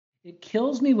It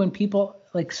kills me when people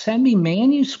like send me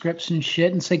manuscripts and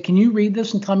shit and say, "Can you read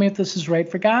this and tell me if this is right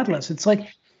for Godless?" It's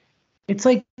like,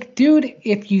 dude,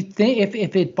 if you think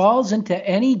if it falls into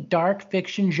any dark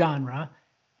fiction genre,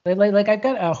 like I've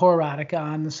got a horatica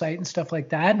on the site and stuff like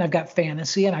that, and I've got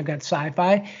fantasy and I've got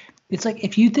sci-fi. It's like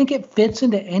if you think it fits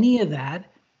into any of that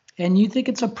and you think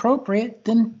it's appropriate,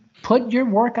 then put your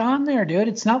work on there, dude.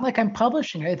 It's not like I'm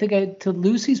publishing. I think to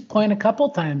Lucy's point a couple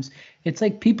times, it's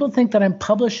like people think that I'm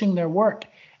publishing their work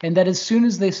and that as soon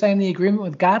as they sign the agreement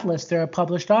with Godless, they're a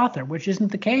published author, which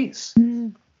isn't the case.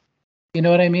 You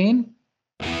know what I mean?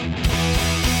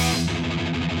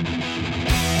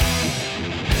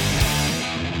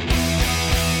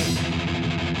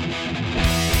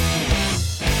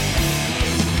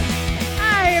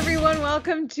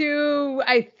 Welcome to,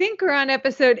 I think we're on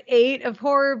episode 8 of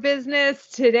Horror Business.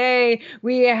 Today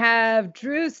we have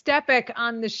Drew Stepek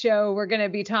on the show. We're going to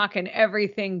be talking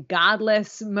everything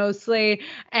Godless mostly.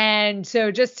 And so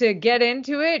just to get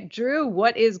into it, Drew,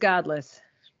 what is Godless?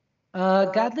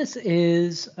 Godless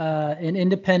is an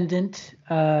independent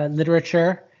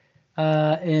literature,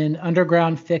 an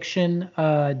underground fiction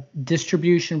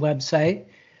distribution website.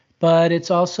 But it's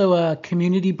also a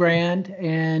community brand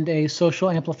and a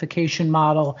social amplification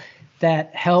model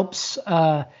that helps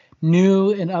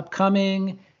new and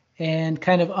upcoming and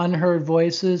kind of unheard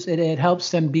voices. It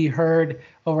helps them be heard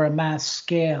over a mass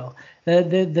scale.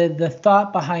 The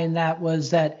thought behind that was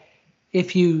that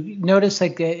if you notice,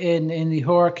 like in the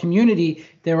horror community,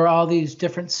 there were all these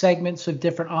different segments of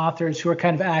different authors who are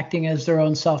kind of acting as their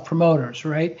own self-promoters,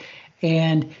 right?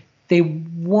 And they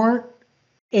weren't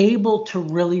able to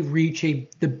really reach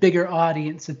the bigger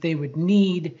audience that they would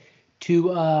need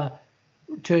to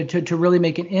really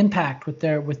make an impact with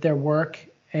their work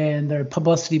and their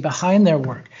publicity behind their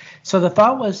work. So the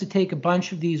thought was to take a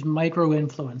bunch of these micro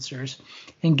influencers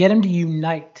and get them to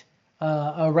unite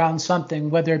around something,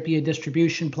 whether it be a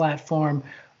distribution platform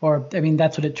or, I mean,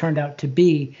 that's what it turned out to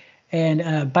be.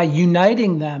 And by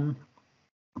uniting them,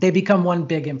 they become one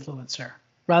big influencer,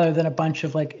 rather than a bunch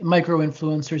of like micro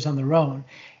influencers on their own.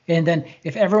 And then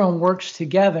if everyone works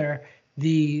together,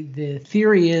 the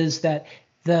theory is that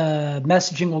the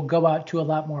messaging will go out to a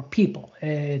lot more people.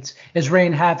 It's, as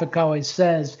Rain Havoc always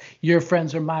says, your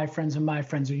friends are my friends and my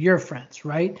friends are your friends,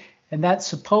 right? And that's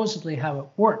supposedly how it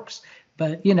works.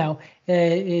 But, you know,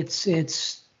 it's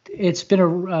been a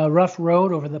rough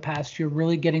road over the past year,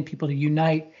 really getting people to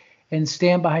unite and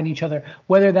stand behind each other,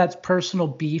 whether that's personal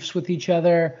beefs with each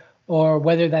other, or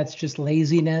whether that's just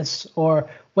laziness, or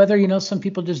whether, you know, some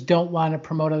people just don't want to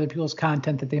promote other people's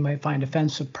content that they might find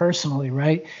offensive personally,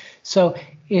 right? So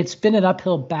it's been an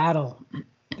uphill battle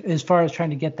as far as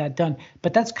trying to get that done.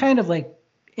 But that's kind of like,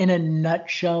 in a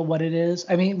nutshell, what it is.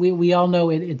 I mean, we all know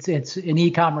it's an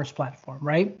e-commerce platform,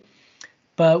 right?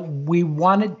 But we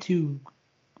wanted to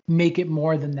make it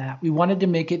more than that. We wanted to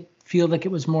make it feel like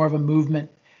it was more of a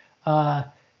movement,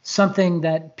 something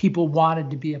that people wanted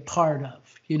to be a part of.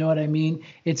 You know what I mean?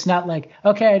 It's not like,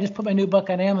 okay, I just put my new book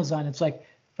on Amazon. It's like,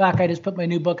 fuck, I just put my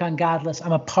new book on Godless.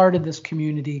 I'm a part of this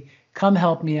community. Come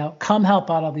help me out. Come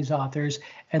help out all these authors,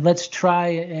 and let's try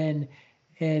and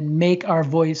make our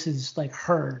voices like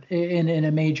heard in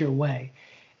a major way.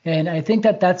 And I think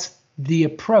that that's the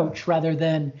approach, rather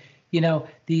than, you know,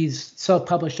 these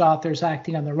self-published authors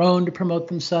acting on their own to promote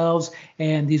themselves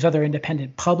and these other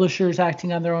independent publishers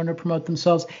acting on their own to promote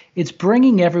themselves. It's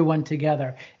bringing everyone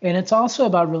together. And it's also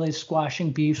about really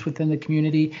squashing beefs within the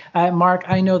community. Mark,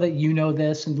 I know that you know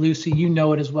this, and Lucy, you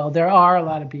know it as well. There are a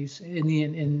lot of beefs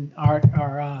in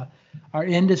our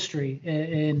industry,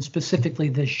 and specifically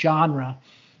this genre.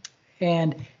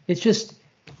 And it's just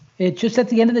at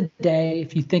the end of the day,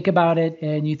 if you think about it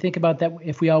and you think about that,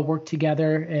 if we all work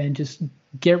together and just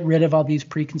get rid of all these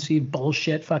preconceived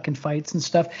bullshit fucking fights and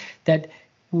stuff, that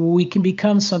we can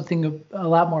become something a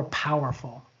lot more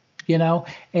powerful, you know?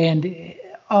 And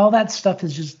all that stuff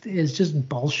is just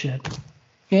bullshit.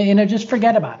 You know, just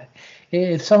forget about it.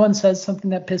 If someone says something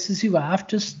that pisses you off,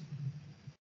 just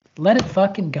let it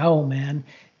fucking go, man.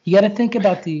 You got to think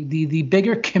about the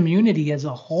bigger community as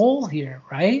a whole here,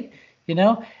 right? You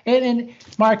know, and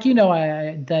Mark, you know,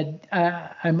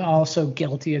 I'm also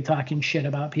guilty of talking shit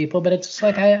about people, but it's just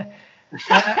like I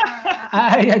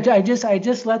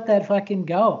just let that fucking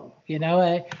go. You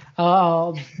know,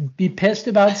 I'll be pissed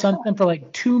about something for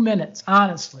like 2 minutes,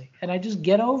 honestly, and I just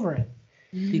get over it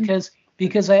because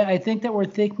I think that we're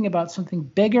thinking about something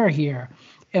bigger here,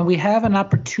 and we have an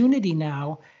opportunity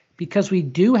now, because we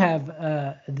do have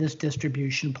this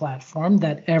distribution platform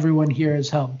that everyone here has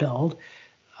helped build.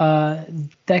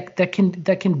 That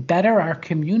can better our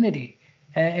community.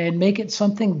 and make it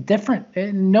something different.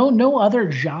 And no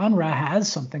other genre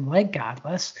has something like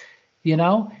Godless, you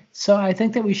know. So I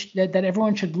think that that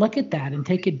everyone should look at that and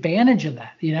take advantage of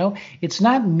that. You know, it's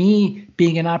not me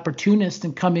being an opportunist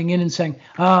and coming in and saying,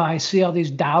 oh, I see all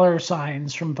these dollar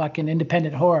signs from fucking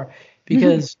independent horror,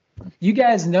 because you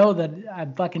guys know that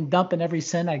I'm fucking dumping every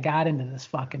cent I got into this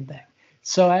fucking thing.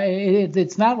 So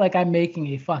it's not like I'm making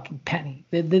a fucking penny.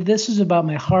 This is about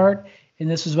my heart,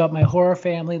 and this is about my horror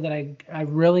family that I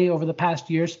really, over the past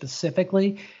year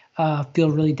specifically, feel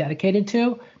really dedicated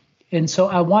to. And so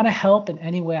I want to help in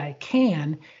any way I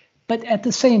can. But at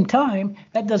the same time,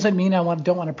 that doesn't mean I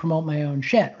don't want to promote my own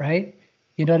shit, right?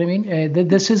 You know what I mean?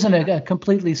 This isn't a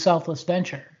completely selfless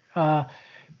venture.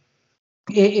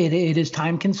 It is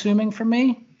time consuming for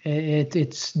me.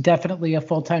 It's definitely a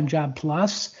full-time job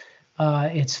plus.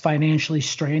 It's financially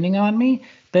straining on me.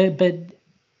 But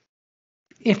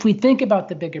if we think about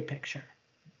the bigger picture,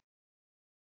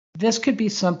 this could be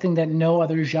something that no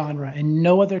other genre and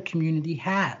no other community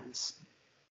has.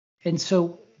 And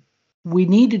so we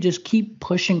need to just keep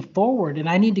pushing forward. And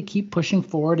I need to keep pushing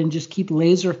forward and just keep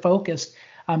laser focused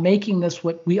on making this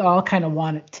what we all kind of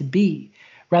want it to be,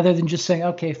 rather than just saying,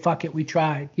 okay, fuck it, we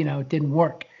tried, it didn't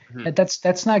work. Mm-hmm.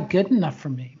 That's not good enough for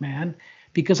me, man,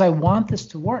 because I want this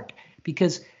to work.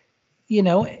 Because,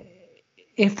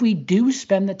 if we do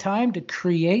spend the time to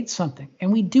create something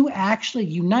and we do actually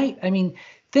unite, I mean,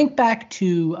 think back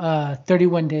to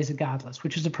 31 Days of Godless,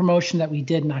 which is a promotion that we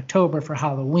did in October for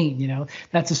Halloween.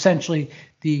 That's essentially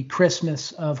the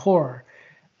Christmas of horror.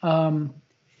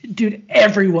 Dude,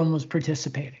 everyone was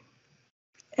participating.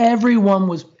 Everyone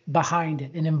was behind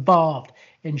it and involved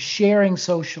and sharing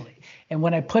socially. And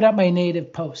when I put up my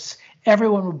native posts,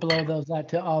 everyone would blow those out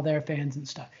to all their fans and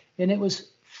stuff. And it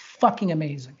was fucking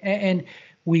amazing. And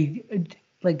we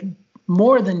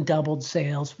more than doubled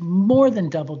sales, more than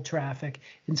doubled traffic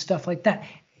and stuff like that.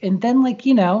 And then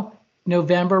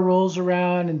November rolls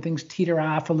around and things teeter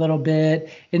off a little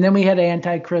bit. And then we had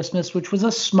Anti-Christmas, which was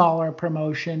a smaller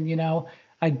promotion.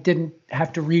 I didn't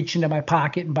have to reach into my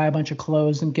pocket and buy a bunch of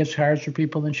clothes and gift cards for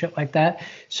people and shit like that.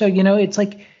 So, it's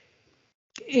like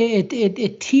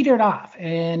it teetered off.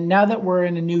 And now that we're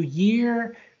in a new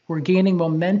year, we're gaining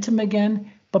momentum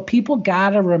again. But people got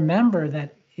to remember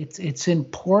that it's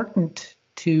important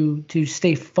to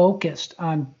stay focused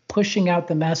on pushing out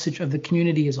the message of the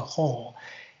community as a whole.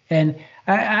 And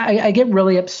I get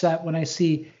really upset when I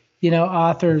see,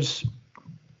 authors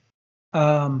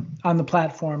on the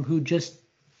platform who just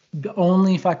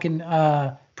only fucking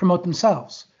promote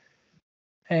themselves,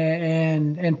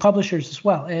 and publishers as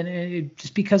well. And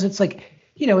just because it's like,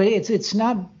 it's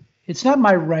not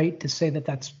my right to say that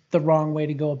that's the wrong way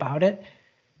to go about it.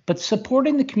 But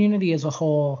supporting the community as a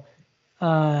whole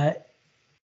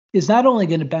is not only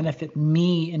going to benefit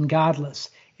me and Godless,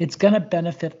 it's going to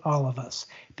benefit all of us,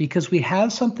 because we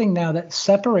have something now that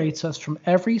separates us from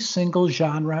every single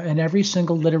genre and every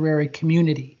single literary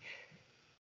community.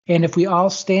 And if we all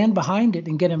stand behind it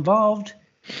and get involved,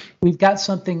 we've got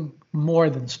something more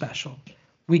than special.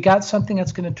 We got something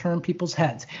that's going to turn people's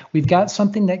heads. We've got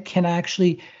something that can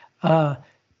actually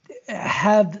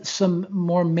have some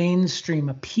more mainstream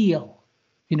appeal.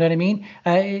 You know what I mean?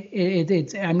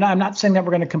 I'm not saying that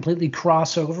we're going to completely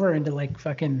cross over into like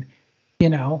fucking,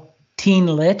 teen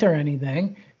lit or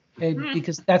anything,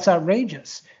 because that's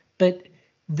outrageous. But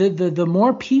the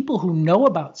more people who know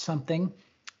about something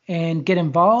and get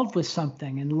involved with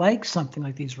something and like something,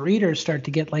 like these readers start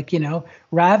to get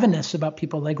ravenous about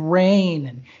people like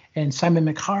Rain and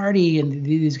Simon McHardy and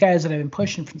these guys that I've been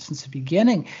pushing since the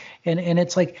beginning. And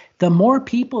it's like the more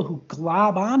people who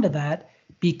glob onto that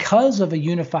because of a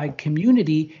unified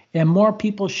community and more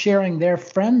people sharing their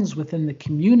friends within the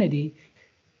community,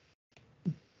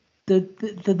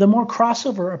 the more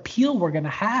crossover appeal we're going to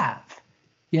have,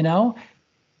 Yeah.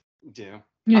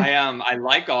 I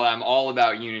like all that. I'm all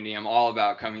about unity. I'm all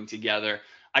about coming together.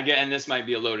 And this might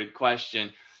be a loaded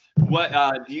question. What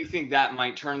do you think that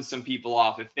might turn some people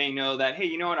off if they know that, hey,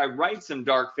 you know what, I write some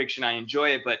dark fiction, I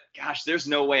enjoy it, but gosh, there's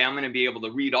no way I'm going to be able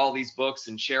to read all these books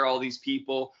and share all these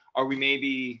people? Are we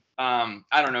maybe, I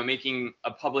don't know, making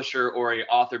a publisher or an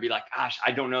author be like, gosh,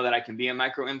 I don't know that I can be a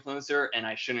micro influencer and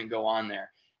I shouldn't go on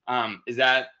there? Is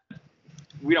that,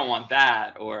 we don't want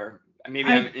that, or maybe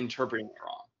I'm interpreting it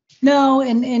wrong? No,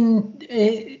 and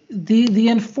the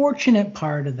unfortunate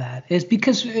part of that is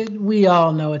because we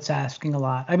all know it's asking a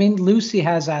lot. I mean, Lucy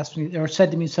has asked me or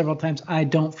said to me several times, I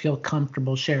don't feel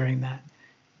comfortable sharing that.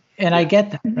 And I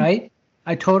get that, right?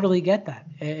 I totally get that.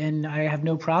 And I have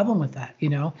no problem with that.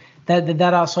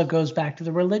 That also goes back to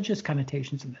the religious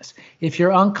connotations of this. If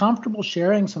you're uncomfortable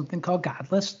sharing something called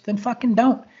Godless, then fucking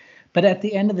don't. But at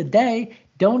the end of the day,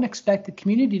 don't expect the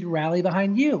community to rally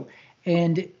behind you.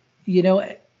 And, you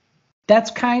know,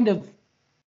 that's kind of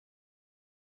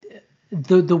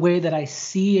the way that I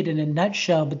see it in a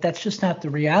nutshell, but that's just not the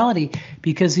reality,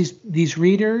 because these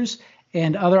readers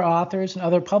and other authors and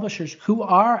other publishers who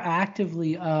are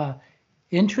actively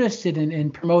interested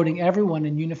in promoting everyone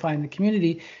and unifying the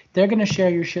community, they're going to share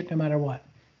your shit no matter what.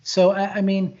 So I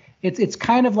mean, it's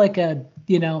kind of like a,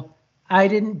 you know, I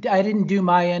didn't do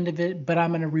my end of it, but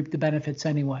I'm going to reap the benefits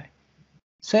anyway.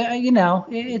 So, you know,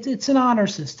 it's an honor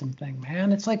system thing,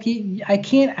 man. It's like I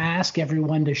can't ask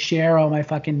everyone to share all my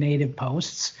fucking native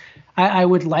posts. I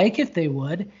would like if they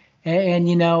would. And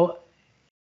you know,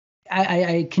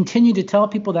 I continue to tell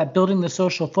people that building the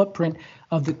social footprint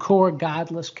of the core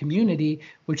Godless community,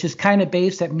 which is kind of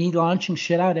based at me launching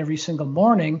shit out every single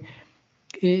morning,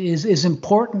 is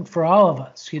important for all of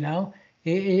us, you know.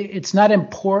 It's not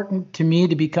important to me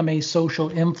to become a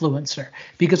social influencer,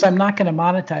 because I'm not going to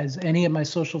monetize any of my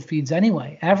social feeds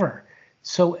anyway, ever.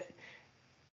 So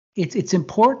it's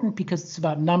important because it's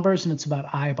about numbers and it's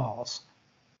about eyeballs.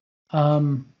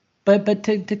 But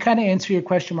to kind of answer your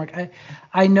question, Mark,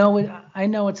 I know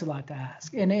it's a lot to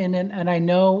ask, and I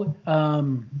know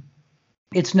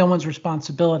it's no one's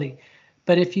responsibility.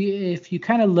 But if you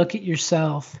kind of look at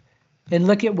yourself and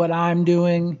look at what I'm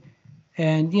doing,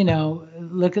 and, you know,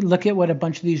 look at what a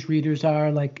bunch of these readers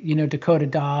are, like, you know, Dakota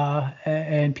Daw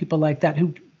and people like that,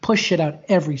 who push shit out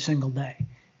every single day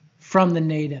from the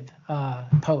native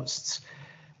posts.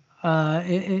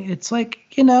 It's like,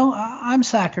 you know, I'm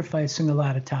sacrificing a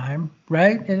lot of time,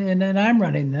 right? And I'm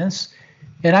running this,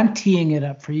 and I'm teeing it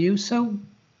up for you. So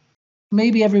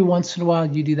maybe every once in a while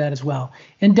you do that as well.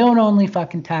 And don't only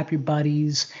fucking tap your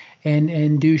buddies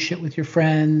and do shit with your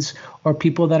friends or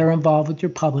people that are involved with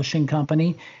your publishing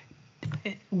company.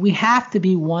 We have to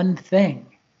be one thing,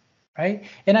 right?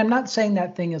 And I'm not saying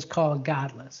that thing is called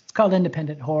Godless. It's called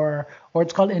independent horror, or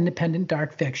it's called independent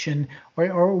dark fiction,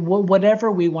 or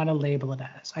whatever we want to label it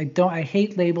as. I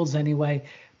hate labels anyway,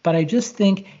 but I just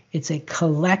think it's a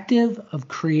collective of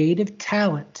creative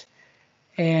talent.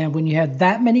 And when you have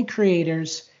that many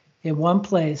creators in one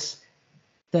place,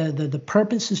 the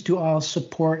purpose is to all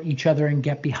support each other and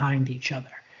get behind each other.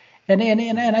 And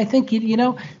I think, you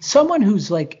know, someone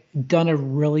who's like done a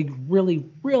really, really,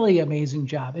 really amazing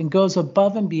job and goes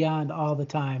above and beyond all the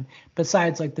time,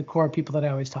 besides like the core people that I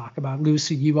always talk about,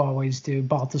 Lucy, you always do,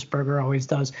 Baltusberger always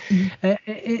does,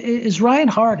 is Ryan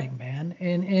Harding, man.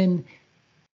 And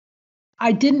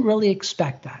I didn't really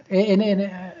expect that.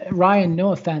 And Ryan,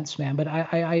 no offense, man, but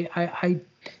I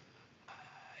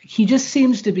he just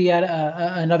seems to be at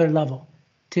another level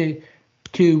to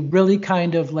really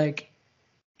kind of like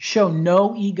show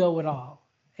no ego at all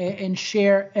and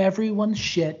share everyone's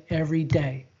shit every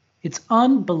day. It's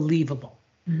unbelievable.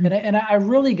 Mm-hmm. And I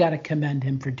really got to commend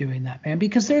him for doing that, man,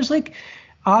 because there's like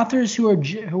authors who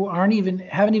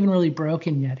haven't even really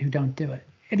broken yet who don't do it.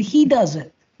 And he does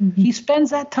it. Mm-hmm. He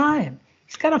spends that time.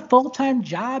 He's got a full-time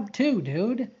job too,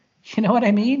 dude. You know what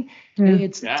I mean? Mm-hmm.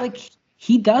 It's like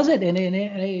he does it, and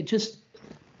it just,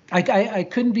 I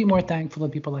couldn't be more thankful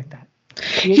of people like that.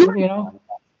 You know.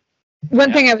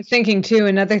 One thing I was thinking too,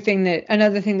 another thing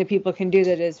that people can do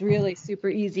that is really super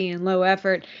easy and low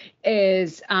effort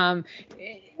is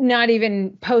not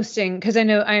even posting, because I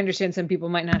understand some people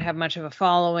might not have much of a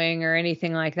following or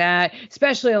anything like that,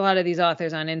 especially a lot of these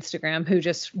authors on Instagram who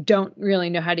just don't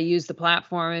really know how to use the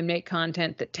platform and make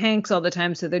content that tanks all the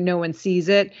time so that no one sees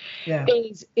it. Yeah.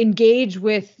 Is engage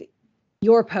with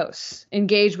your posts,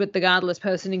 engage with the Godless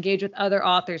posts, and engage with other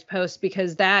authors' posts,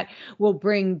 because that will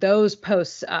bring those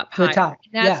posts up higher.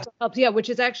 And that still helps, which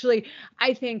is actually,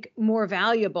 I think, more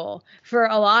valuable for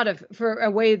a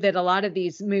way that a lot of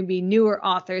these maybe newer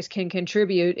authors can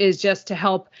contribute, is just to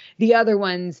help the other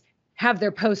ones have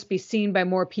their posts be seen by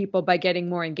more people by getting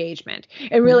more engagement.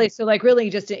 And really, so like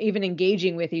really just even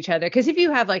engaging with each other. Because if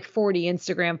you have like 40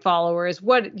 Instagram followers,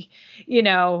 who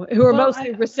are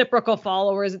mostly reciprocal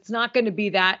followers, it's not going to be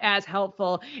that as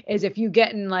helpful as if you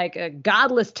get in like a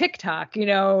Godless TikTok,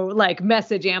 like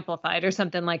message amplified or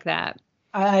something like that.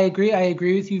 I agree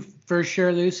with you for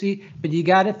sure, Lucy. But you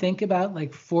got to think about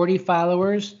like 40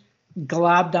 followers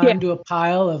globbed onto a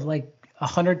pile of like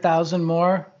 100,000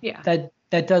 more. Yeah.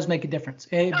 That does make a difference.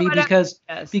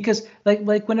 Because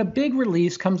like when a big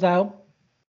release comes out,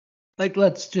 like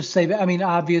let's just say, I mean,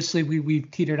 obviously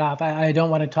we've teetered off. I don't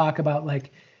want to talk about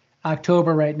like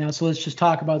October right now, so let's just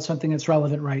talk about something that's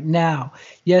relevant right now.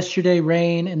 Yesterday,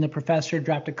 Rain and the Professor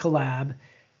dropped a collab,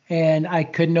 and I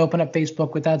couldn't open up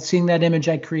Facebook without seeing that image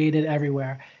I created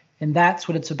everywhere. And that's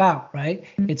what it's about, right?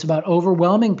 It's about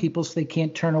overwhelming people so they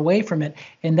can't turn away from it,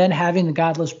 and then having the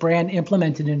Godless brand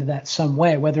implemented into that some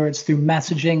way, whether it's through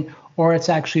messaging or it's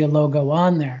actually a logo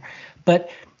on there. But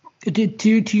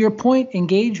to your point,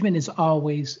 engagement is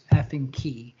always effing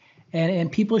key.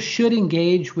 And people should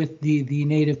engage with the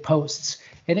native posts.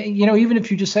 And even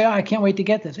if you just say, "Oh, I can't wait to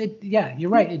get this," yeah, you're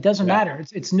right. It doesn't matter.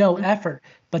 It's no effort,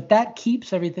 but that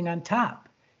keeps everything on top.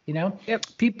 Yep.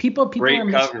 People Great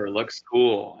are cover, looks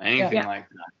cool. Anything like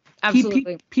that.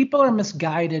 Absolutely. People are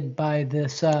misguided by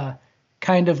this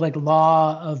kind of like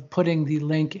law of putting the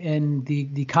link in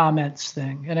the comments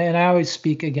thing, and I always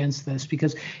speak against this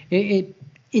because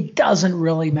it doesn't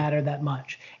really matter that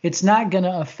much. It's not going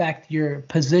to affect your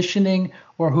positioning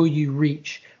or who you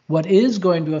reach. What is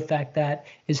going to affect that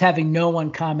is having no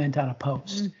one comment on a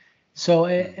post. So,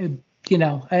 and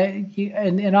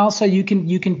also you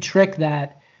can trick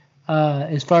that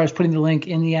as far as putting the link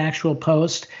in the actual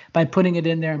post by putting it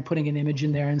in there and putting an image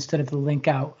in there instead of the link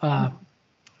out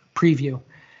preview.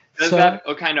 Does that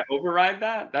kind of override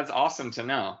that? That's awesome to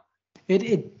know.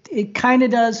 It kind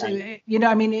of does.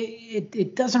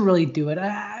 It doesn't really do it.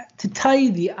 To tell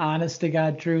you the honest to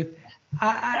God truth,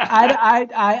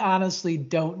 I honestly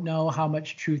don't know how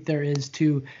much truth there is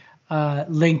to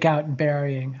link out and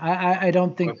burying. I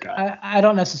don't think I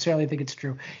don't necessarily think it's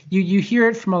true. You hear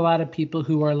it from a lot of people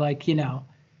who are like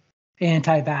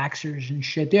anti-vaxxers and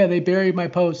shit. Yeah, they buried my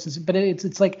posts, but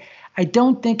it's like I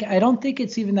don't think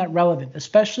it's even that relevant,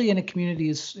 especially in a community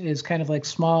as kind of like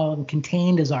small and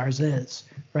contained as ours is,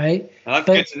 right? Well, that's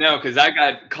good to know, because I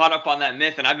got caught up on that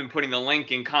myth, and I've been putting the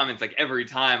link in comments like every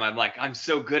time. I'm like, I'm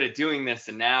so good at doing this,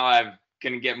 and now I'm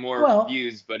gonna get more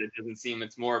views, but it doesn't seem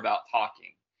it's more about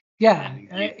talking. Yeah,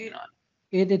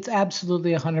 it's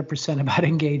absolutely 100% about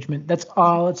engagement. That's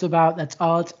all it's about. That's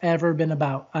all it's ever been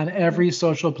about on every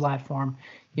social platform.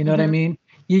 You know what I mean?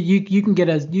 You can get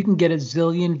a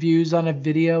zillion views on a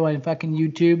video on fucking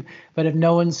YouTube, but if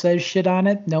no one says shit on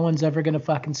it, no one's ever gonna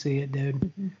fucking see it,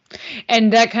 dude.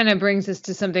 And that kind of brings us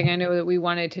to something I know that we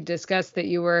wanted to discuss that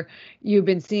you've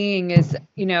been seeing is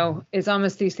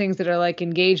almost these things that are like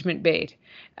engagement bait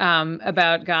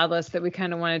about Godless that we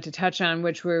kind of wanted to touch on,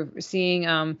 which we're seeing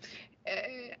a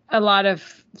lot of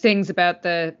things about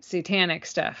the satanic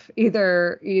stuff,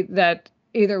 either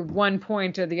one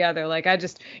point or the other. Like,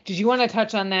 did you want to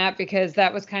touch on that, because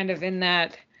that was kind of in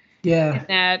that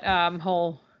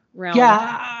whole realm?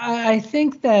 Yeah, I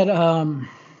think that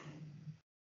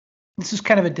this is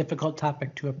kind of a difficult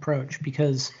topic to approach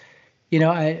because,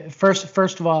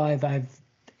 first of all, I've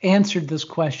answered this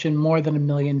question more than 1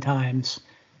 million times.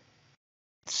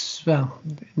 Well,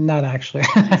 not actually.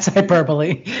 That's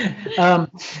hyperbole.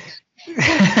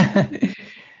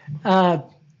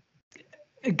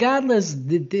 Godless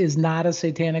is not a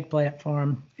satanic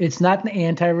platform. It's not an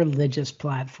anti-religious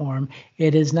platform.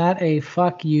 It is not a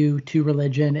fuck you to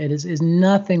religion. It is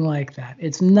nothing like that.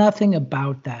 It's nothing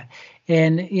about that.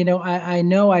 And, I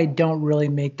know I don't really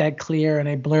make that clear, and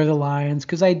I blur the lines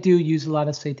because I do use a lot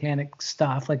of satanic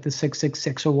stuff like the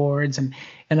 666 awards, and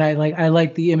I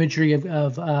like the imagery of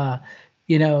the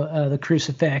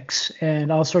crucifix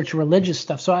and all sorts of religious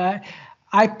stuff. So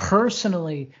I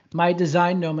personally, my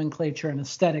design nomenclature and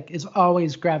aesthetic is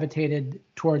always gravitated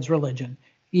towards religion,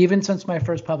 even since my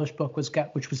first published book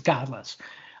which was Godless.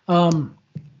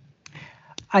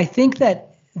 I think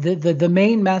that the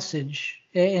main message,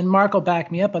 and Mark will back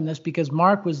me up on this because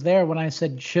Mark was there when I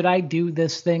said, should I do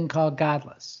this thing called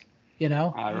Godless?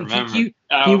 I remember.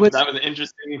 That was an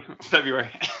interesting February.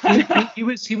 he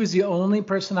was the only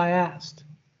person I asked.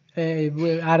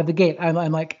 Out of the gate,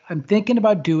 I'm thinking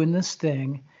about doing this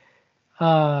thing,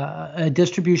 a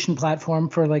distribution platform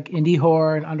for like indie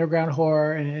horror and underground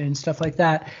horror and stuff like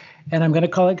that, and I'm going to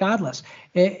call it Godless.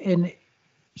 And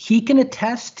he can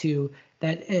attest to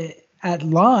that at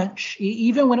launch,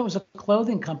 even when it was a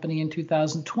clothing company in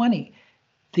 2020,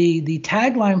 the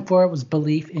tagline for it was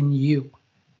 "Belief in You,"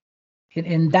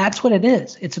 and that's what it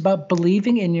is. It's about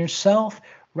believing in yourself,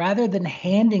 rather than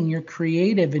handing your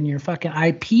creative and your fucking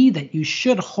IP that you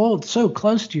should hold so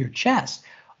close to your chest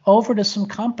over to some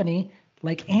company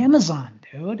like Amazon,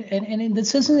 dude. And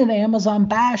this isn't an Amazon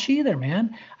bash either,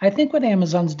 man. I think what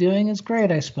Amazon's doing is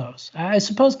great, I suppose. I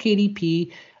suppose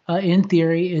KDP, in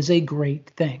theory, is a great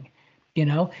thing.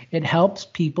 It helps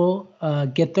people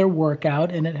get their work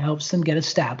out, and it helps them get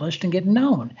established and get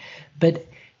known. But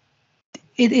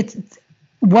it's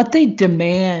what they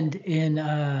demand in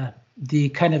the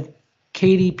kind of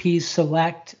KDP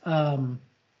select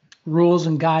rules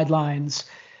and guidelines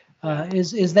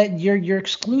is that you're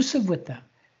exclusive with them,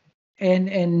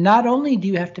 and not only do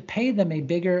you have to pay them a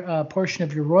bigger portion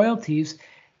of your royalties,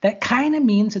 that kind of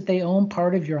means that they own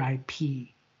part of your IP.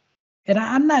 And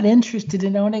I'm not interested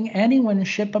in owning anyone's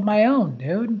shit but my own,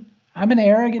 dude. I'm an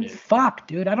arrogant fuck,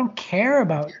 dude. I don't care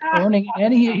about owning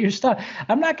any of your stuff.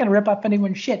 I'm not going to rip off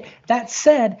anyone's shit. That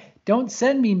said, don't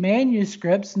send me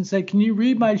manuscripts and say, can you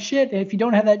read my shit? If you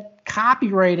don't have that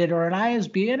copyrighted or an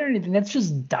ISBN or anything, that's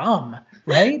just dumb,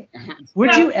 right?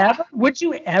 Would you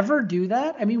ever do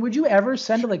that? I mean, would you ever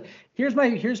send it like, here's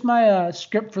my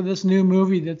script for this new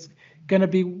movie that's going to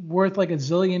be worth like $1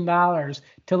 zillion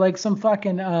to like some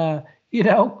fucking,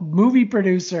 movie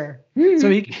producer so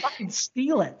he can fucking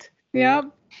steal it. Yep.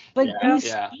 Like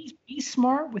be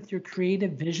smart with your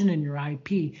creative vision and your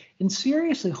IP, and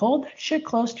seriously hold that shit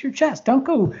close to your chest. Don't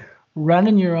go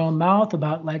running your own mouth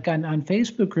about like on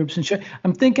Facebook groups and shit.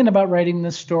 I'm thinking about writing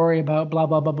this story about blah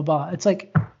blah blah blah blah. It's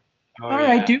like, all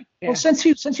right, dude. Yeah. Well, since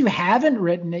you haven't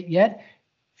written it yet,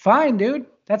 fine, dude.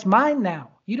 That's mine now.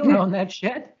 You don't own that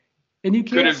shit. And you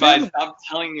can't. Good advice. Stop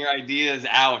telling your ideas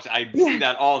out. I see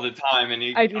that all the time, and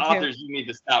authors, you need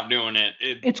to stop doing it.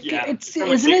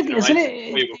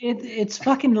 It's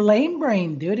fucking lame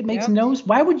brain, dude. It makes no.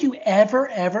 Why would you ever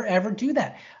do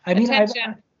that? I mean,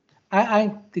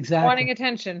 I exactly wanting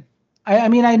attention. I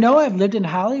mean, I know I've lived in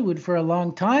Hollywood for a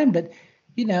long time, but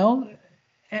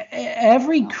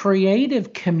every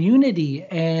creative community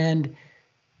and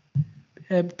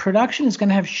production is going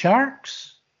to have sharks.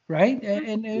 Right.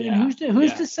 And who's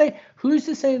to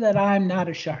say that I'm not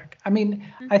a shark? I mean,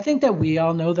 I think that we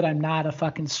all know that I'm not a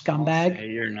fucking scumbag. Say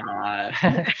you're not.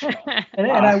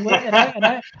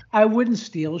 and I wouldn't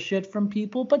steal shit from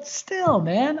people, but still,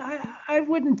 man, I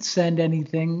wouldn't send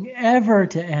anything ever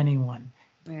to anyone.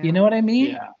 Yeah. You know what I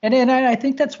mean? Yeah. And I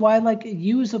think that's why, like,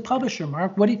 you as a publisher,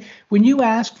 Mark, when you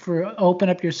ask for open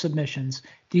up your submissions,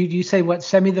 do you say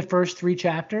send me the first 3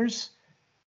 chapters?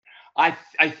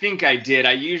 I think I did.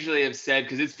 I usually have said,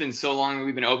 because it's been so long that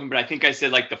we've been open, but I think I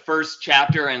said like the first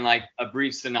chapter and like a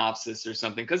brief synopsis or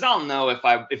something, because I'll know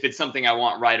if it's something I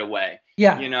want right away.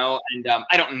 Yeah. And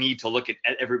I don't need to look at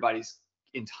everybody's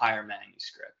entire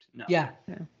manuscript. No. Yeah.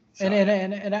 So.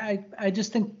 And I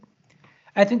just think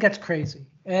that's crazy.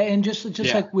 And just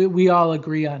like we all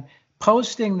agree on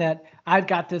posting that I've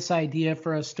got this idea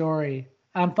for a story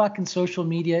on fucking social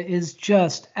media is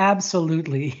just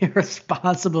absolutely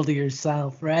irresponsible to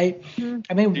yourself, right? Mm-hmm.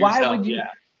 I mean, why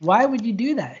would you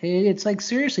do that? It's like,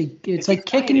 seriously, it's like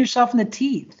kicking yourself in the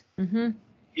teeth. Mm-hmm.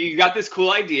 You got this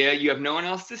cool idea. You have no one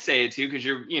else to say it to because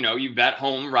you've at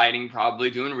home writing, probably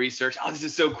doing research. Oh, this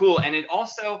is so cool. And it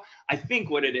also, I think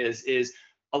what it is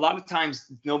a lot of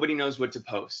times nobody knows what to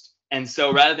post. And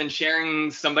so rather than sharing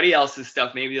somebody else's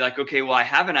stuff, maybe like, okay, well, I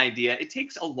have an idea. It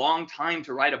takes a long time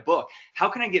to write a book. How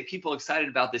can I get people excited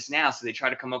about this now? So they try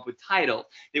to come up with titles.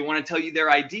 They want to tell you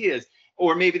their ideas,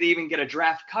 or maybe they even get a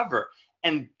draft cover.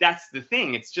 And that's the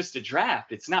thing. It's just a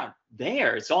draft. It's not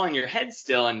there. It's all in your head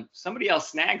still. And somebody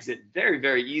else snags it very,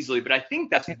 very easily. But I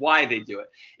think that's why they do it.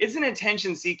 It's an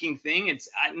attention-seeking thing. It's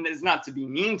not to be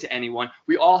mean to anyone.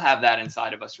 We all have that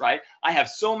inside of us, right? I have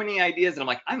so many ideas and I'm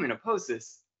like, I'm going to post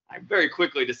this. I very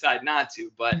quickly decide not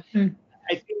to, but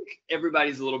I think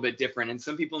everybody's a little bit different, and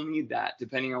some people need that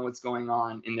depending on what's going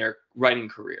on in their writing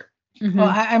career. Mm-hmm. Well,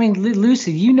 I mean,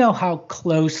 Lucy, you know how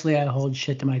closely I hold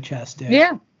shit to my chest, dude.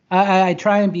 Yeah. I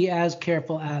try and be as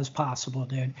careful as possible,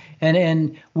 dude.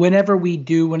 And whenever we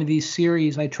do one of these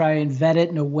series, I try and vet it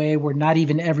in a way where not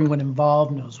even everyone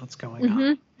involved knows what's going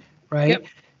on, right? Yep.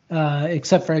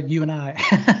 Except for you and I.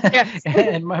 Yes.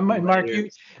 And Mark,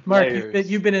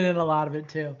 you've been in a lot of it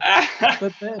too.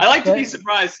 But I like to be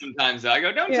surprised sometimes. Though. I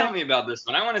go, don't tell me about this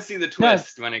one. I want to see the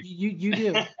twist when it. You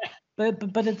do,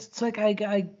 but it's like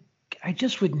I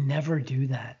just would never do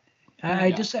that.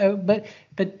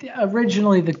 But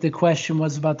originally the question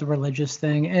was about the religious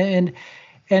thing, and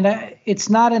it's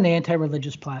not an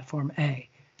anti-religious platform.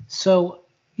 So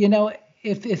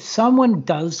if someone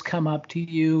does come up to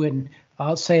you and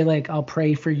I'll say like, I'll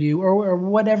pray for you or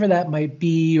whatever that might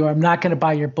be, or I'm not going to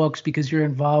buy your books because you're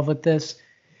involved with this.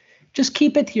 Just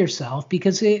keep it to yourself,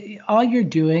 because all you're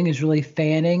doing is really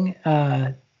fanning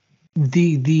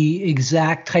the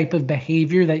exact type of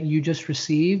behavior that you just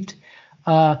received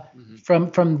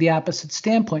from the opposite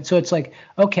standpoint. So it's like,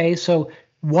 okay, so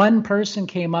one person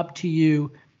came up to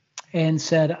you and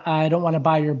said, I don't want to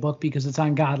buy your book because it's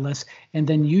on Godless. And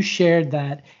then you shared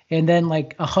that. And then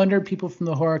like 100 people from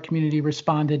the horror community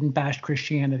responded and bashed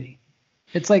Christianity.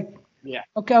 It's like,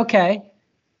 okay.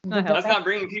 That's not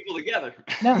bringing people together.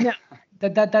 No,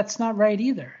 that's not right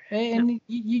either. And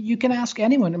you can ask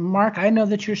anyone. Mark, I know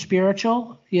that you're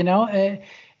spiritual, and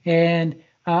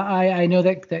I know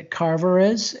that Carver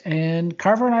is, and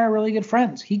Carver and I are really good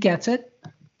friends. He gets it.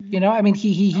 I mean,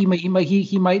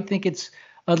 he might think it's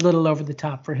a little over the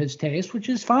top for his taste, which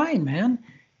is fine, man.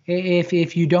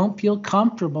 If you don't feel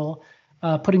comfortable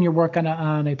putting your work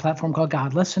on a platform called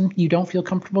Godless, and you don't feel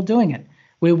comfortable doing it,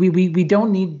 we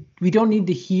don't need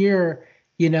to hear,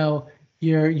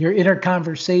 your inner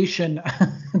conversation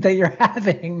that you're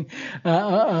having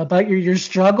about your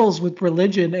struggles with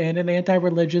religion and an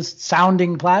anti-religious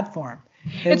sounding platform.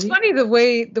 It's funny the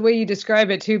way you describe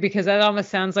it too, because that almost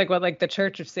sounds like what like the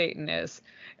Church of Satan is.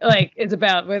 Like it's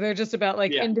about, where they're just about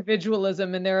like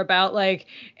individualism, and they're about like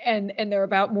and they're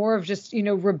about more of just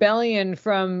rebellion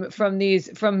from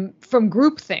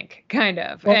groupthink kind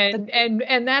of. Well,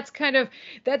 and that's kind of,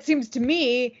 that seems to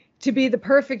me to be the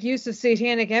perfect use of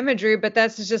satanic imagery, but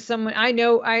that's just someone I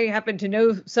know. I happen to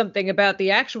know something about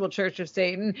the actual Church of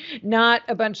Satan, not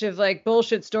a bunch of like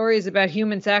bullshit stories about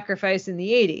human sacrifice in the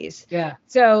 80s. Yeah.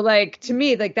 So like, to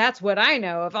me, like that's what I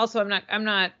know of. Also, I'm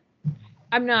not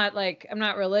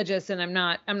religious, and I'm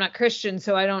not Christian,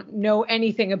 so I don't know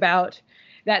anything about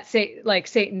that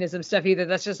Satanism stuff either.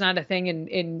 That's just not a thing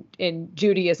in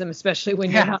Judaism, especially when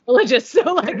you're not religious.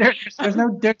 So like, there's no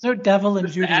devil in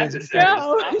Judaism.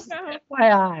 No.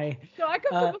 FYI. So I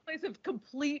come from a place of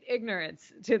complete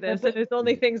ignorance to this, and it's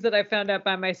only things that I found out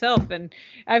by myself. And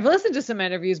I've listened to some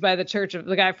interviews by the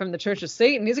guy from the Church of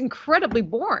Satan. He's incredibly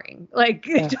boring. Like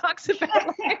he talks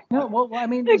about. No, well, I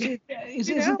mean,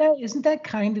 isn't that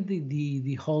kind of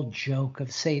the whole joke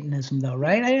of Satanism, though,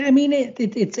 right? I mean,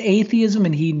 it's atheism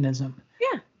and hedonism.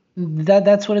 Yeah.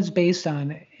 That's what it's based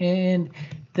on. And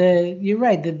you're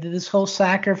right, this whole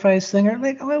sacrifice thing, or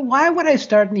like, why would I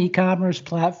start an e-commerce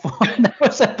platform that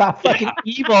was about fucking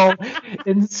evil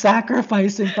and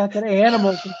sacrificing fucking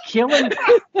animals and killing?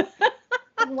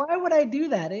 Why would I do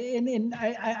that? And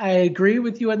I agree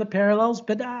with you on the parallels,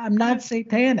 but I'm not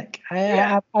satanic.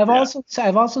 I've also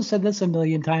said this a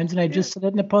million times, and I just said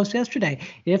it in a post yesterday.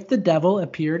 If the devil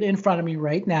appeared in front of me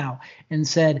right now and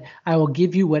said, "I will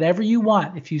give you whatever you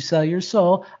want if you sell your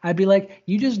soul," I'd be like,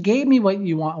 "You just gave me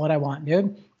what I want,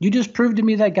 dude. You just proved to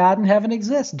me that God in heaven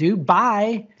exists, dude.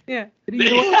 Bye." Yeah.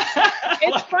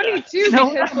 It's funny too,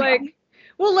 because like.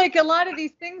 Well, like a lot of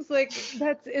these things, like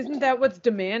isn't that what's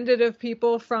demanded of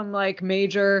people from like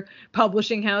major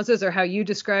publishing houses, or how you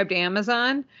described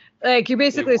Amazon? Like you're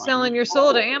basically selling your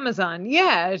soul to Amazon,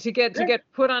 to get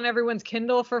put on everyone's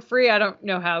Kindle for free. I don't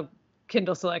know how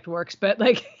Kindle Select works, but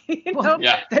like,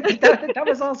 that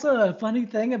was also a funny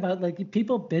thing about like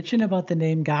people bitching about the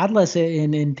name Godless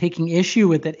and taking issue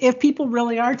with it. If people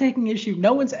really are taking issue,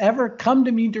 no one's ever come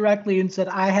to me directly and said,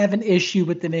 "I have an issue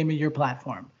with the name of your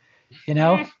platform."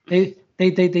 They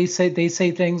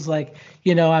say things like,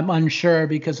 "I'm unsure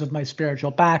because of my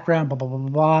spiritual background, blah, blah, blah,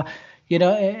 blah,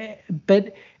 blah."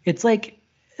 But it's like,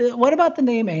 what about the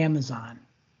name Amazon,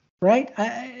 right?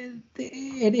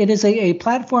 It is a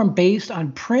platform based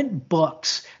on print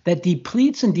books that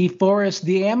depletes and deforests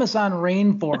the Amazon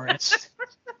rainforest.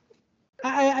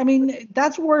 I mean,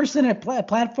 that's worse than a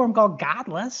platform called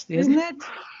Godless, isn't it?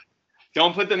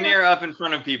 Don't put the mirror up in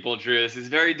front of people, Drew. This is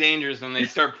very dangerous when they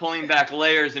start pulling back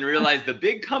layers and realize the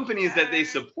big companies that they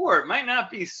support might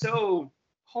not be so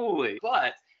holy.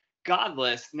 But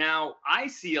Godless, now I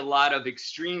see a lot of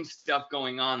extreme stuff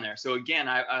going on there. So again,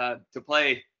 to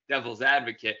play devil's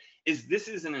advocate, this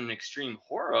isn't an extreme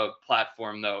horror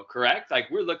platform though, correct? Like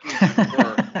we're looking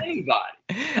for anybody.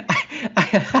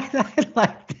 I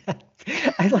like that.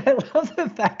 I love the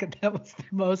fact that was the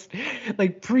most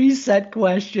like preset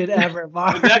question ever,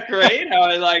 Mark. Is that great? How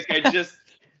I didn't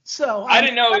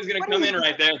know it was going to come in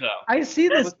right there, though. I see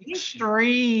this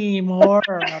extreme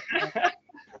horror up there.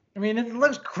 I mean, it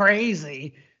looks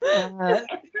crazy.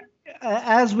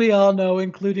 As we all know,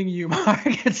 including you,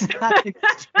 Mark, it's not an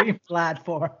extreme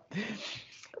platform.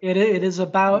 It is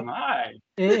about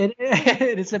it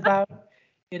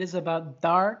is about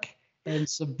dark and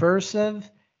subversive.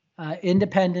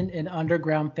 Independent and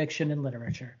underground fiction and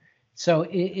literature. So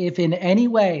if in any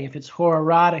way, if it's horror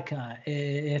erotica,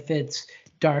 if it's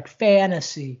dark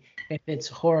fantasy, if it's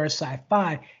horror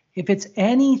sci-fi, if it's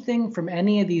anything from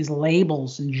any of these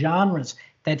labels and genres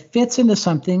that fits into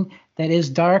something that is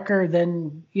darker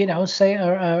than, say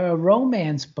a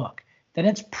romance book, then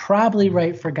it's probably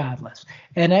right for Godless.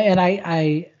 And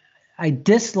I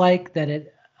dislike that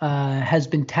it has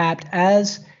been tapped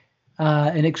as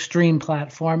an extreme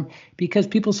platform, because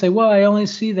people say, well, I only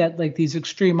see that like these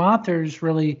extreme authors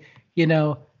really, making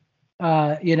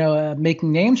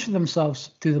names for themselves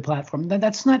through the platform.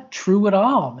 That's not true at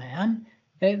all, man.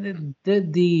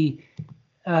 The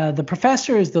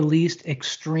professor is the least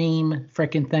extreme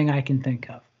freaking thing I can think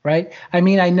of, right? I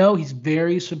mean, I know he's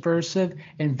very subversive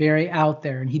and very out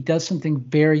there, and he does something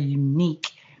very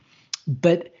unique.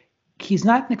 but he's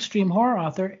not an extreme horror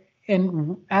author.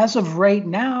 And as of right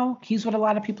now, he's what a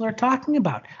lot of people are talking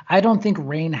about. I don't think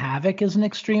Rain Havoc is an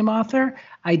extreme author.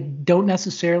 I don't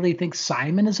necessarily think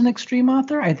Simon is an extreme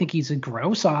author. I think he's a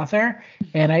gross author,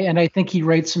 and I think he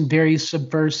writes some very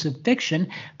subversive fiction.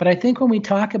 But I think when we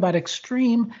talk about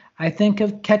extreme, I think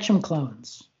of Ketchum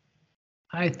clones.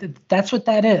 That's what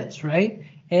that is, right?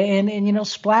 And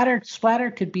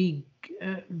splatter could be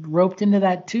roped into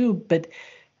that too, but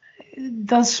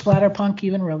does splatterpunk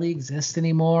even really exist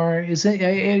anymore? Is it?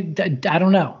 I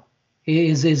don't know.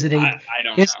 Is it a? I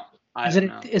don't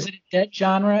know. Is it a dead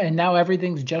genre and now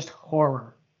everything's just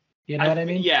horror? You know what I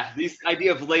mean? Yeah, this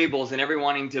idea of labels and everyone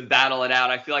wanting to battle it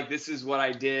out. I feel like this is what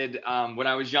I did when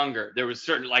I was younger. There was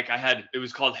certain it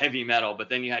was called heavy metal, but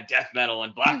then you had death metal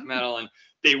and black metal, and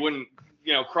they wouldn't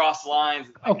cross lines.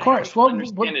 Of course. I don't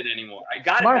understand it anymore. I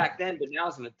got it back then, but now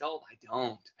as an adult, I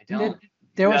don't.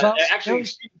 Extreme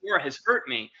horror has hurt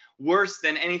me worse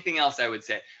than anything else, I would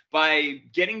say. By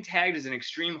getting tagged as an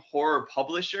extreme horror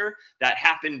publisher, that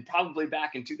happened probably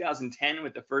back in 2010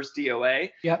 with the first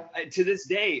DOA. Yep. To this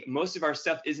day, most of our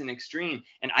stuff isn't extreme,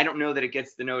 and I don't know that it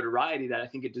gets the notoriety that I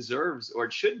think it deserves or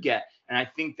it should get. And I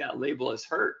think that label is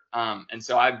hurt. And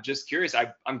so I'm just curious.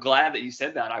 I'm glad that you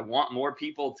said that. I want more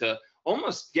people to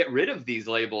almost get rid of these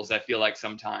labels, I feel like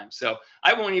sometimes. So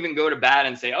I won't even go to bat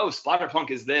and say, oh, splatterpunk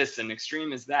is this and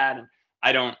extreme is that. And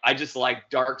I just like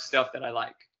dark stuff that I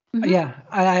like. Yeah,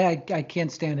 I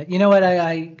can't stand it. You know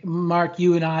what, Mark,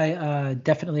 you and I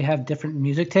definitely have different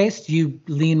music tastes. You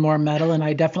lean more metal and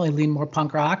I definitely lean more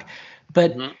punk rock.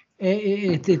 But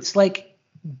it's like,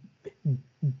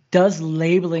 does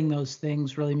labeling those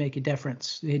things really make a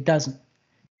difference? It doesn't.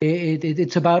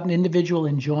 It's about an individual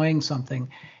enjoying something.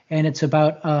 And it's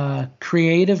about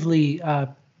creatively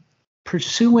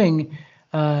pursuing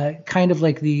kind of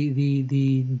like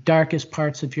the darkest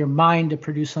parts of your mind to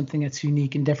produce something that's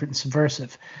unique and different and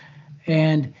subversive.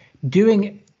 And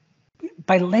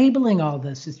by labeling all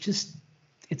this,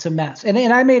 it's a mess. And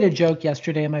I made a joke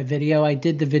yesterday in my video. I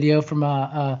did the video from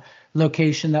a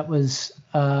location that was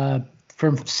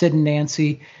from Sid and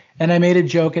Nancy. And I made a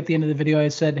joke at the end of the video. I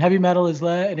said, heavy metal is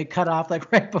and it cut off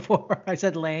like right before I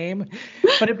said lame.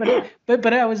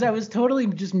 But I was totally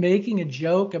just making a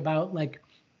joke about, like,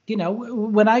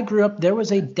 when I grew up, there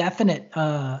was a definite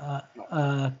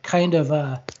kind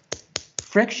of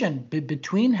friction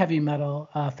between heavy metal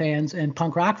fans and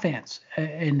punk rock fans.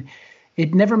 And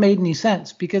it never made any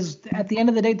sense because at the end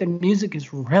of the day, the music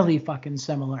is really fucking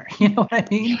similar. You know what I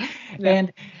mean? Yeah.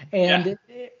 And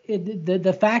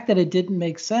the fact that it didn't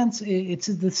make sense, it's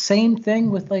the same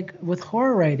thing with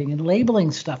horror writing and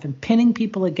labeling stuff and pinning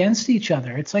people against each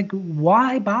other. It's like,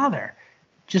 why bother?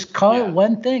 Just call it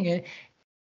one thing.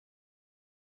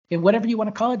 And whatever you want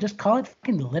to call it, just call it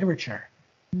fucking literature.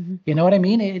 Mm-hmm. You know what I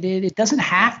mean? It doesn't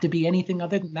have to be anything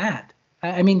other than that.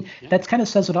 I mean, that kind of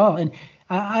says it all. And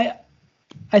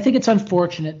I think it's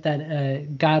unfortunate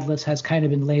that Godless has kind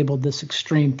of been labeled this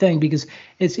extreme thing because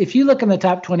if you look in the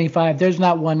top 25, there's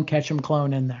not one Ketchum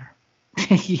clone in there.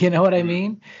 You know what I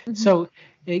mean? Mm-hmm. So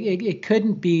it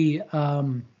couldn't be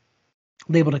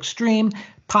labeled extreme,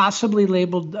 possibly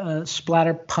labeled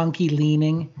splatter punky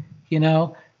leaning,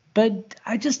 But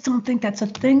I just don't think that's a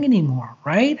thing anymore,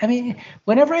 right? I mean,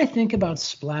 whenever I think about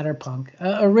splatterpunk,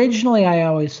 originally I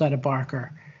always thought of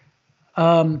Barker.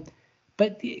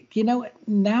 But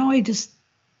now it just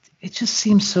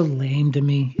seems so lame to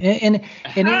me, and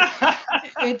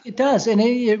it does. And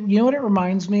what it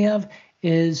reminds me of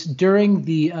is during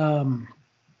the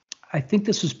I think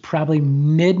this was probably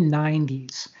mid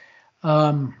 '90s.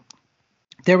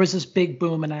 There was this big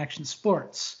boom in action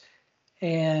sports,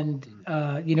 and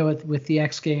with the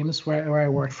X Games where I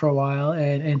worked for a while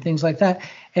and things like that,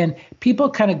 and people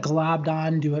kind of globbed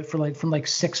onto it from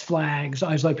Six Flags.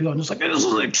 I was like, people, I'm just like, this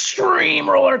is an extreme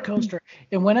roller coaster.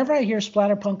 And whenever I hear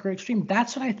splatterpunk or extreme,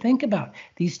 that's what I think about.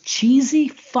 These cheesy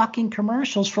fucking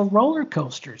commercials for roller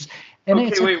coasters. And when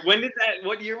did that?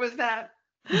 What year was that?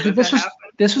 This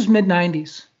was mid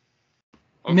 '90s.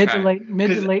 Okay. Mid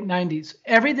to late 90s.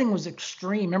 Everything was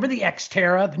extreme. Remember the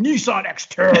Xterra, the Nissan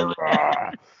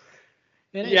Xterra?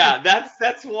 Yeah,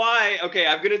 that's why. Okay,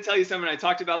 I'm going to tell you something. I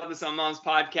talked about this on Mom's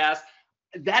podcast.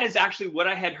 That is actually what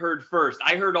I had heard first.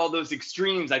 I heard all those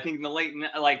extremes, I think in the late,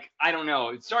 I don't know.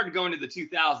 It started going to the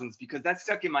 2000s because that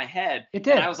stuck in my head. It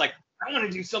did. And I was like, I want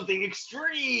to do something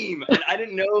extreme. And I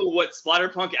didn't know what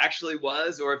splatterpunk actually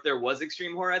was or if there was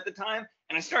extreme horror at the time.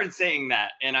 And I started saying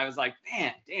that. And I was like,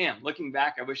 man, damn, looking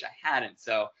back, I wish I hadn't.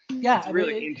 So yeah, it's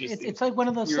really interesting. It's like one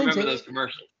of those things. Remember those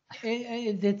commercials.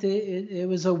 It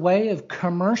was a way of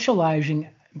commercializing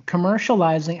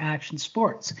commercializing action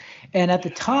sports. And at the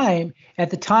time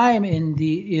in the,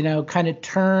 you know, kind of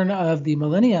turn of the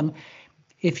millennium,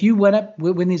 if you went up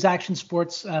when these action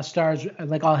sports stars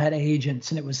like all had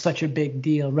agents, and it was such a big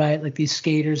deal, right? Like these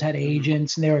skaters had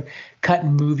agents, and they were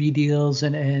cutting movie deals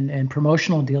and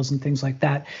promotional deals and things like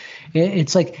that.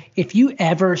 It's like if you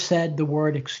ever said the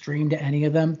word extreme to any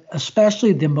of them,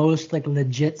 especially the most like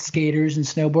legit skaters and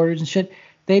snowboarders and shit,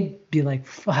 they'd be like,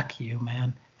 "Fuck you,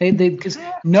 man." They because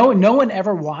no one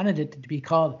ever wanted it to be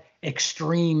called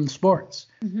extreme sports.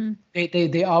 Mm-hmm.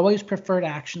 They always preferred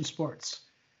action sports.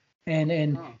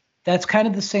 And that's kind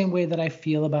of the same way that I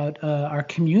feel about our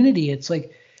community. It's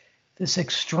like this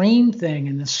extreme thing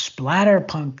and this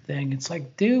splatterpunk thing. It's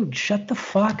like, dude, shut the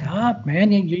fuck up,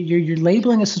 man. You're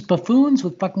labeling us as buffoons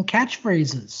with fucking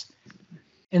catchphrases,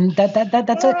 and that's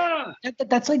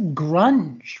like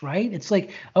grunge, right? It's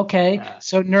like, okay,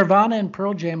 so Nirvana and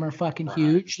Pearl Jam are fucking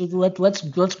huge.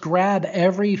 Let's grab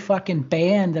every fucking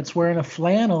band that's wearing a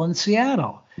flannel in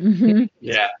Seattle. Mm-hmm.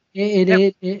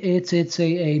 It's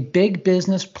a big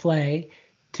business play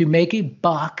to make a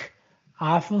buck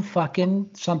off of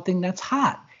fucking something that's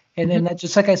hot. And then that's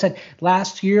just like I said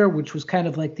last year, which was kind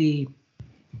of like the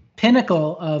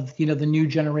pinnacle of, you know, the new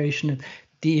generation of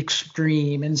the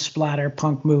extreme and splatter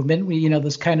punk movement. You know,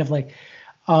 this kind of like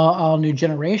all new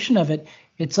generation of it.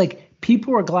 It's like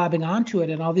people were globbing onto it,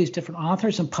 and all these different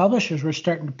authors and publishers were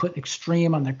starting to put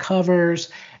extreme on their covers.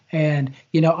 And,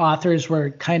 you know, authors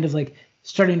were kind of like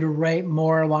starting to write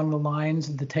more along the lines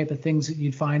of the type of things that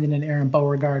you'd find in an Aaron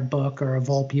Beauregard book or a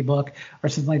Volpe book or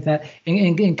something like that,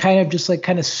 and kind of just like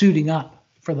kind of suiting up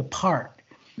for the part.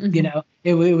 Mm-hmm. You know,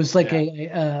 it was like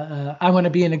I want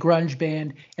to be in a grunge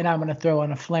band, and I'm going to throw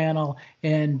on a flannel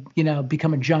and, you know,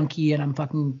 become a junkie, and I'm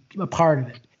fucking a part of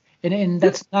it. And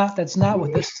that's not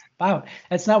what this is about.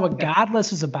 That's not what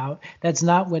Godless is about. That's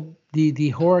not what the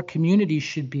horror community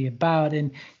should be about.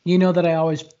 And you know that I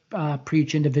always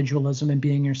preach individualism and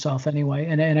being yourself anyway.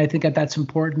 And I think that's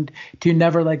important, to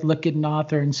never like look at an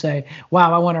author and say,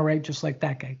 wow, I want to write just like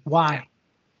that guy. Why?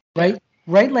 Right?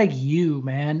 Write like you,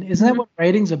 man. Isn't that what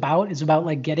writing's about? It's about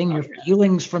like getting your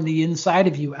feelings from the inside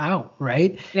of you out,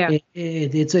 right? Yeah.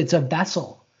 It's a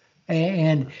vessel.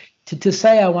 And to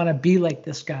say I want to be like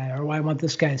this guy, or I want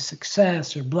this guy's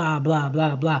success, or blah, blah,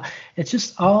 blah, blah. It's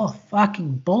just all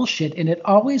fucking bullshit. And it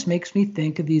always makes me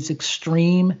think of these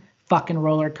extreme fucking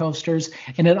roller coasters.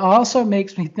 And it also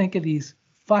makes me think of these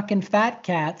fucking fat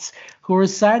cats who are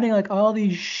signing like all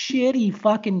these shitty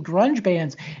fucking grunge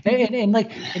bands.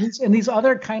 And these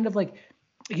other kind of like,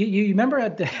 you remember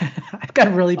at the I've got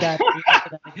a really bad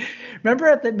remember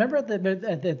at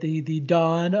the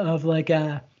dawn of like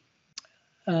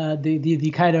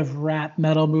the kind of rap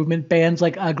metal movement, bands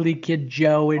like Ugly Kid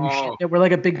Joe and shit that were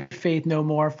like a big Faith No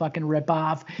More fucking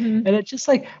ripoff. And it's just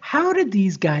like, how did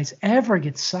these guys ever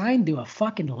get signed to a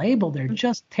fucking label? They're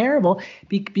just terrible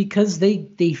because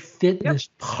they fit this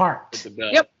part.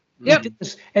 Yep.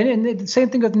 And the same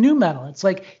thing with new metal. It's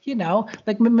like, you know,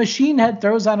 like Machine Head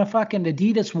throws on a fucking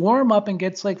Adidas warm up and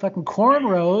gets like fucking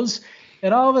cornrows,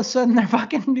 and all of a sudden they're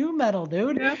fucking new metal,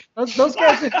 dude. Yeah. Those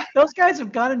guys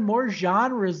have gotten more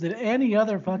genres than any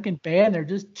other fucking band. They're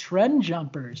just trend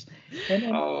jumpers.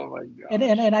 Oh my god.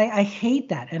 And I hate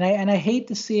that. And I hate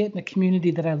to see it in a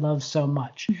community that I love so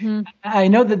much. Mm-hmm. I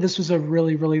know that this was a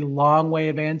really, really long way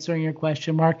of answering your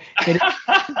question, Mark.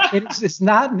 It's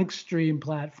not an extreme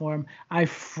platform. I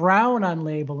frown on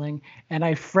labeling, and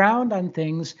I frown on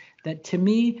things that to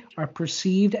me are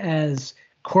perceived as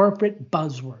corporate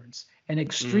buzzwords. And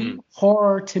extreme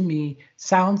horror to me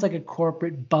sounds like a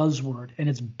corporate buzzword, and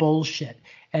it's bullshit.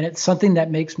 And it's something that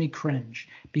makes me cringe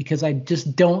because I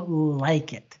just don't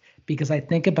like it, because I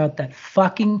think about that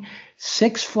fucking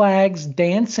Six Flags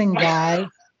dancing guy.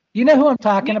 You know who I'm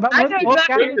talking about? I know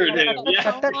exactly.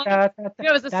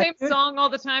 It was the same song all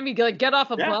the time. He'd like get off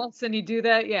a bus and he'd do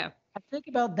that. Yeah. I think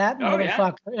about that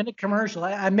motherfucker in a commercial.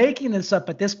 I'm making this up,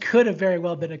 but this could have very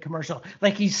well been a commercial.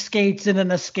 Like he skates in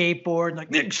on a skateboard, like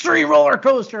the extreme roller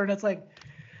coaster, and it's like,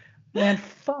 man,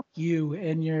 fuck you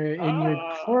and your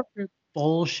corporate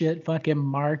bullshit fucking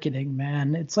marketing,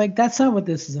 man. It's like, that's not what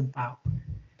this is about.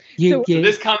 So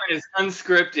this comment is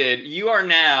unscripted. You are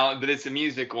now, but it's a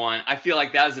music one. I feel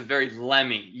like that is a very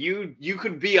Lemmy. You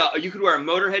could wear a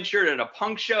Motorhead shirt at a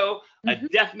punk show, a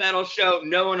death metal show.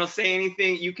 No one will say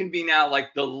anything. You can be now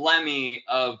like the Lemmy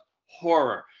of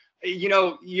horror. You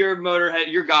know, you're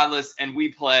Motorhead, you're Godless, and we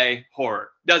play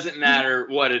horror. Doesn't matter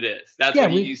what it is. That's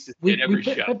what you used to say at every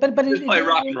show. But just play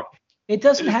rock and roll. It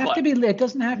doesn't have to be. It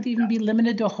doesn't have to even be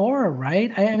limited to horror,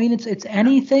 right? I mean, it's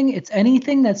anything. It's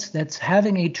anything that's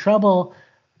having a trouble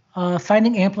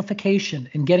finding amplification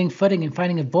and getting footing and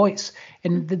finding a voice.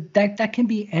 And that can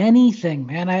be anything,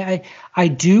 man. I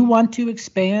do want to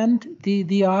expand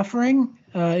the offering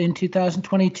in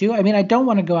 2022. I mean, I don't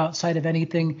want to go outside of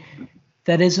anything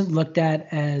that isn't looked at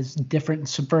as different and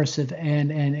subversive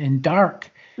and dark.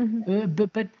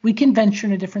 But we can venture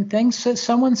into different things. So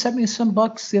someone sent me some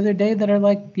books the other day that are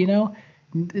like,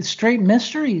 straight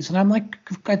mysteries. And I'm like,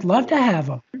 I'd love to have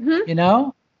them,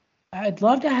 I'd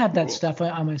love to have that stuff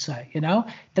on my site,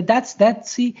 that's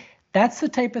the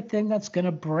type of thing that's going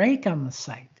to break on the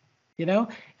site,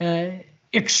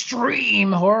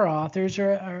 extreme horror authors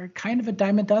are kind of a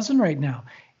dime a dozen right now.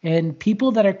 And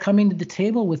people that are coming to the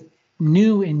table with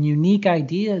new and unique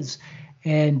ideas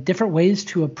and different ways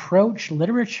to approach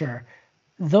literature,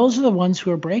 those are the ones who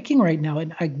are breaking right now.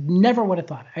 And I never would have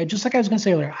thought, just like I was going to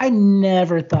say earlier, I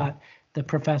never thought the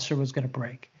Professor was going to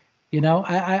break.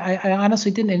 I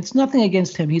honestly didn't. And it's nothing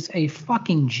against him. He's a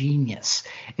fucking genius.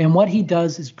 And what he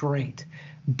does is great.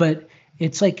 But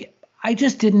it's like, I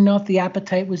just didn't know if the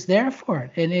appetite was there for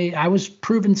it. And I was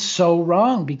proven so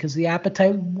wrong because the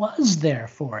appetite was there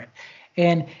for it.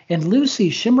 And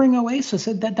Lucy, Shimmering Oasis,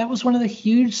 said that was one of the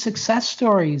huge success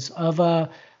stories of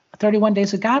 31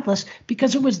 Days of Godless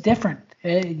because it was different.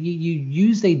 You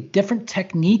used a different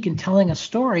technique in telling a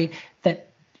story that,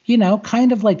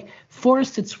 kind of like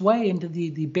forced its way into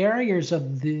the barriers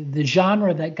of the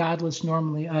genre that Godless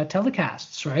normally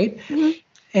telecasts, right? Mm-hmm.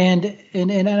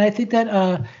 And I think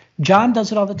that John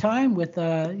does it all the time with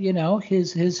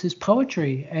his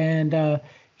poetry, and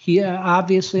he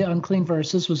obviously Unclean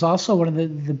Verses was also one of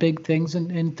the big things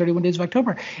in 31 Days of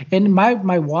October. And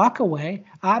my walk away,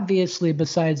 obviously,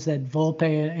 besides that Volpe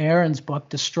and Aaron's book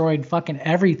destroyed fucking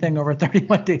everything over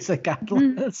 31 Days of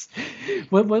Godless,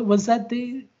 was that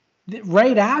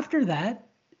right after that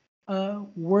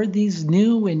were these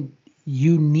new and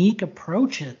unique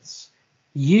approaches.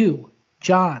 You,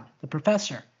 John, the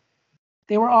Professor,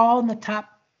 they were all in the top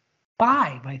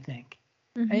 5, I think.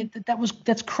 Mm-hmm.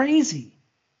 That's crazy.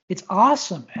 It's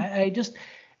awesome. It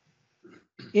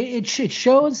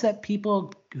shows that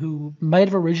people who might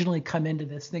have originally come into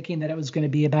this thinking that it was going to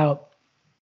be about,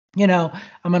 I'm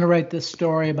going to write this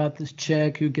story about this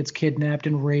chick who gets kidnapped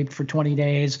and raped for 20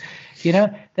 days,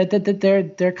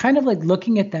 that they're kind of like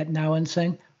looking at that now and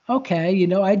saying, okay,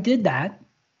 I did that.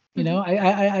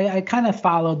 I kind of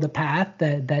followed the path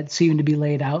that seemed to be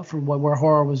laid out for where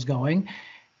horror was going.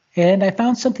 And I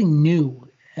found something new.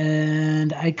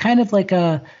 And I kind of like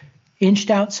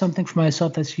inched out something for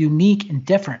myself that's unique and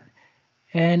different.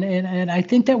 And I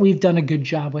think that we've done a good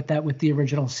job with that with the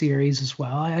original series as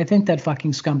well. I think that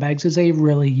Fucking Scumbags is a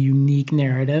really unique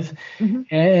narrative. Mm-hmm.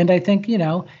 And I think,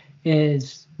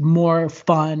 is more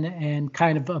fun and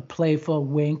kind of a playful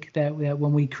wink that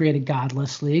when we created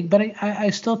Godless League. But I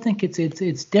still think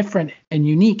it's different and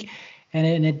unique.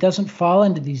 And it doesn't fall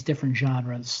into these different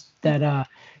genres that,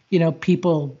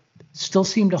 people still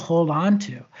seem to hold on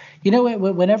to.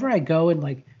 Whenever I go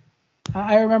and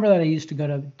I remember that I used to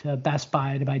go to Best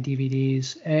Buy to buy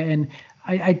DVDs, and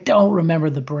I don't remember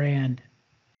the brand.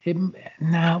 It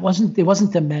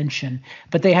wasn't Dimension,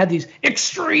 but they had these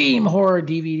extreme horror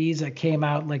DVDs that came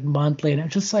out like monthly, and it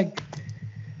was just like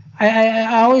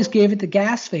I always gave it the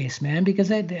gas face, man, because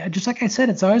just like I said,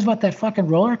 it's always about that fucking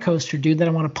roller coaster dude that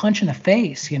I want to punch in the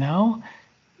face.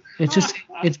 It's just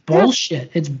it's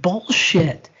bullshit. It's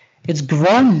bullshit. It's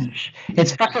grunge.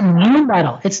 It's fucking new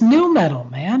metal. It's new metal,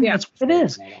 man. Yeah. That's what it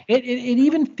is. It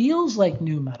even feels like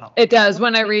new metal. It does.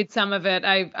 When I read some of it,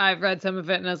 I've read some of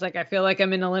it, and I was like, I feel like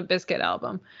I'm in a Limp Bizkit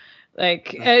album.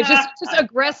 Like it's just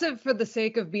aggressive for the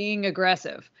sake of being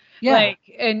aggressive. Yeah. Like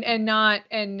and not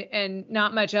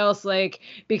much else,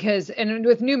 because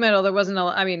with new metal there wasn't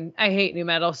I hate new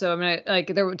metal, so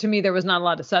to me there was not a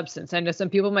lot of substance. I know some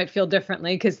people might feel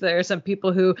differently because there are some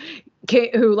people who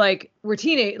were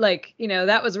teenage,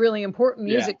 that was really important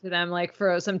music to them,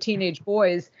 for some teenage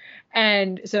boys.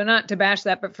 And so not to bash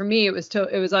that, but for me it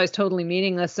was always totally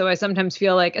meaningless. So I sometimes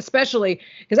feel like, especially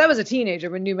because I was a teenager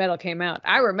when new metal came out,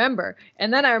 I remember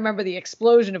the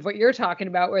explosion of what you're talking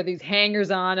about, where these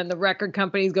hangers on and the record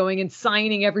companies going and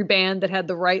signing every band that had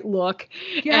the right look.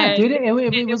 Yeah, dude,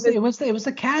 it was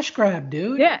a cash grab,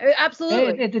 dude. Yeah,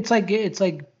 absolutely. It's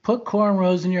like put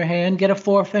cornrows in your hand, get a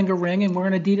 4-finger ring, and wear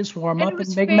an Adidas warm-up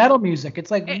and make metal music.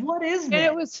 It's like, what is that? And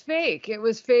it was fake. It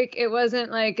was fake. It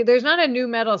wasn't there's not a new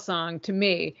metal song to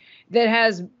me that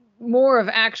has more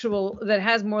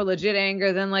legit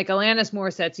anger than Alanis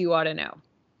Morissette's You Ought to Know.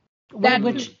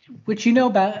 Which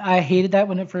about, I hated that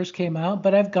when it first came out,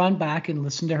 but I've gone back and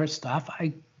listened to her stuff.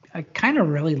 I kind of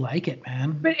really like it,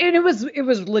 man. But and it was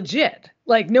legit.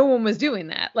 Like no one was doing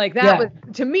that. Like that was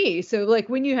to me. So like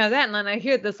when you have that, and then I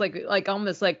hear this like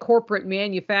almost like corporate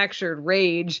manufactured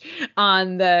rage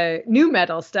on the new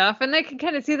metal stuff, and I can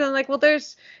kind of see them like, well,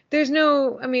 there's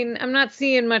no. I mean, I'm not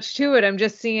seeing much to it. I'm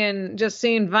just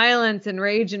seeing violence and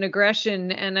rage and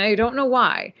aggression, and I don't know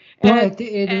why. Well,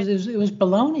 it was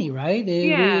baloney, right?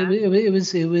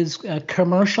 It was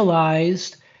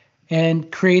commercialized and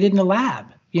created in a lab.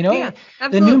 You know,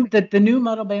 the new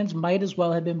metal bands might as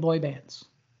well have been boy bands.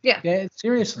 Yeah,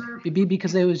 seriously,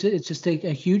 because it's just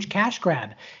a huge cash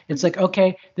grab. It's like,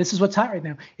 okay, this is what's hot right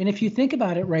now. And if you think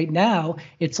about it right now,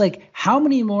 it's like, how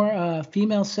many more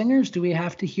female singers do we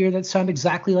have to hear that sound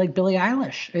exactly like Billie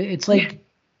Eilish? It's like,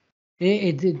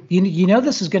 you know,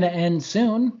 this is going to end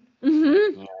soon.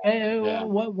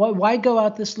 Why go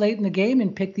out this late in the game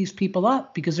and pick these people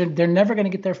up? Because they're never going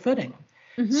to get their footing.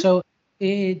 So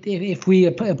if we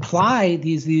apply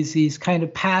these kind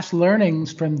of past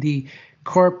learnings from the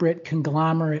corporate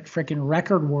conglomerate freaking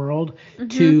record world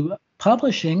to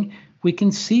publishing, we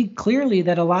can see clearly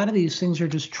that a lot of these things are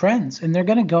just trends, and they're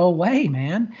going to go away,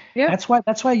 man. That's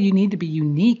why you need to be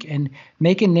unique and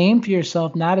make a name for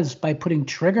yourself, not as by putting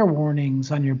trigger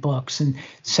warnings on your books and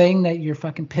saying that you're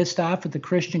fucking pissed off at the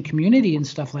Christian community and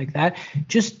stuff like that.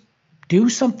 Just do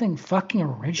something fucking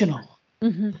original.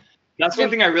 That's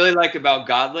one thing I really like about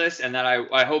Godless, and that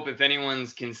I hope if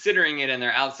anyone's considering it and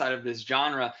they're outside of this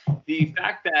genre, the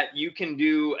fact that you can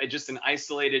do just an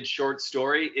isolated short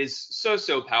story is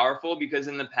so powerful, because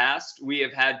in the past we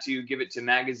have had to give it to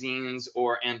magazines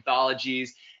or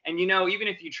anthologies. And, you know, even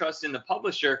if you trust in the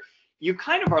publisher, you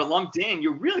kind of are lumped in.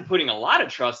 You're really putting a lot of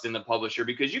trust in the publisher,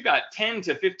 because you got 10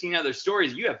 to 15 other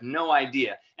stories. You have no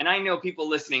idea. And I know people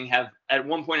listening have at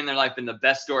one point in their life been the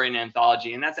best story in an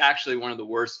anthology. And that's actually one of the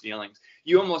worst feelings.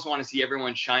 You almost want to see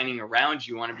everyone shining around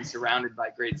you. You want to be surrounded by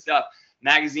great stuff.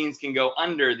 Magazines can go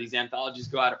under, these anthologies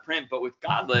go out of print. But with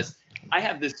Godless, I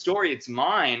have this story, it's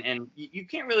mine. And you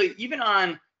can't really, even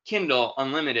on Kindle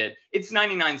Unlimited, it's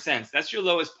 99 cents. That's your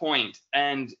lowest point.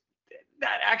 And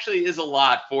that actually is a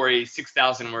lot for a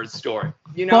 6,000 word story.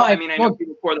 You know, I know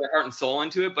people pour their heart and soul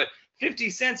into it, but 50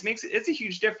 cents it's a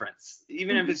huge difference.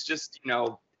 Even if it's just, you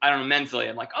know, I don't know, mentally,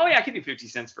 I'm like, oh yeah, I could do 50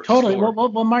 cents for a story.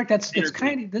 Well, Mark, it's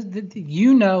kind of,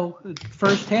 you know,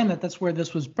 firsthand that's where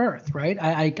this was birthed, right?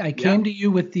 I came to you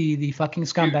with the fucking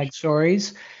scumbag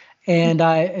stories, and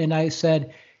I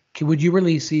said, would you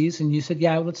release these? And you said,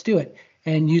 yeah, let's do it.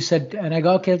 And you said, and I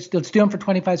go, okay, let's do them for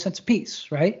 25 cents a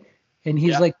piece, right? And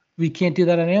he's like, we can't do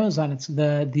that on Amazon. It's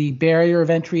the barrier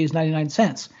of entry is 99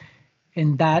 cents.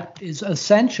 And that is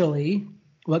essentially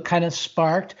what kind of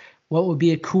sparked what would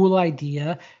be a cool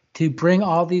idea to bring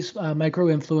all these micro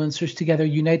influencers together,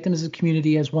 unite them as a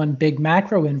community as one big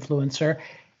macro influencer,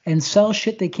 and sell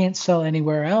shit they can't sell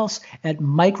anywhere else at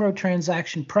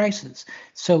microtransaction prices.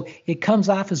 So it comes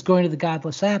off as going to the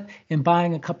Godless app and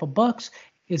buying a couple books.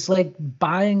 It's like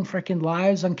buying freaking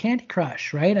lives on Candy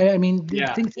Crush, right? I mean,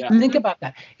 think about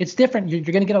that. It's different. You're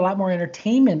going to get a lot more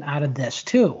entertainment out of this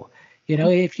too. You know,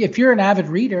 if you're an avid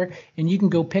reader and you can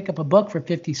go pick up a book for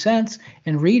 50 cents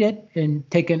and read it and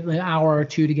take an hour or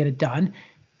two to get it done,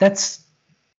 that's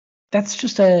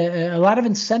just a lot of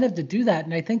incentive to do that.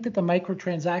 And I think that the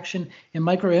microtransaction and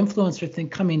micro-influencer thing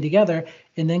coming together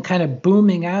and then kind of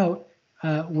booming out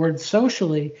word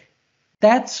socially,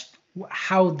 that's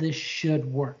how this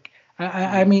should work.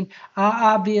 I mean,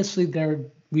 obviously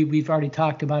we've already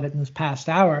talked about it in this past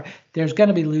hour. There's going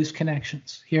to be loose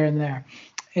connections here and there.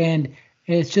 And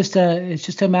it's just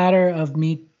a matter of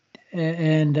me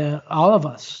and all of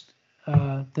us,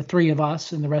 the three of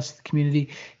us and the rest of the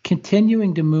community,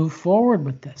 continuing to move forward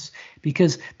with this.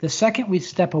 Because the second we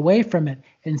step away from it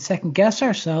and second guess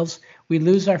ourselves, we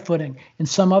lose our footing. And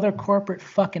some other corporate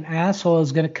fucking asshole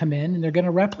is going to come in and they're going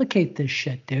to replicate this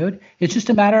shit, dude. It's just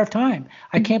a matter of time.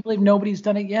 I can't believe nobody's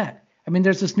done it yet. I mean,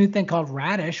 there's this new thing called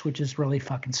Radish, which is really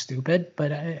fucking stupid,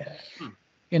 but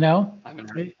you know. I haven't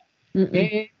heard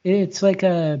it's like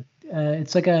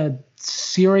a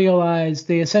serialized.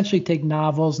 They essentially take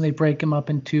novels and they break them up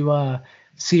into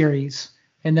series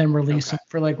and then release them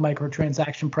for like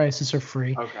microtransaction prices or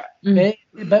free. But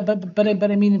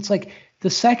I mean, it's like the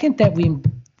second that we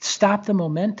stop the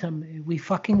momentum, we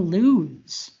fucking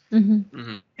lose. And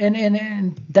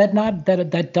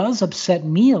that does upset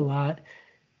me a lot.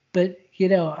 But you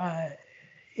know,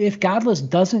 if Godless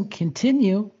doesn't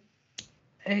continue,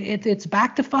 it's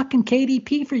back to fucking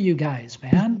KDP for you guys,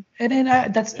 man. And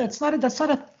that's not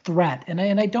a threat. And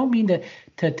I don't mean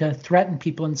to threaten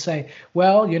people and say,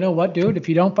 well, you know what, dude, if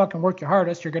you don't fucking work your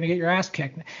hardest, you're going to get your ass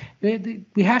kicked.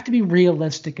 We have to be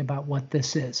realistic about what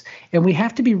this is. And we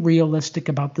have to be realistic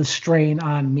about the strain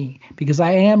on me, because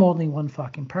I am only one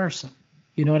fucking person.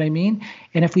 You know what I mean?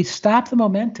 And if we stop the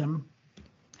momentum,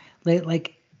 we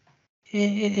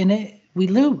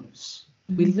lose.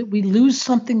 We lose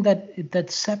something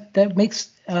that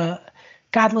makes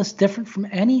Godless different from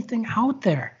anything out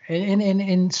there,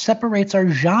 and separates our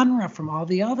genre from all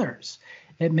the others.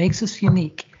 It makes us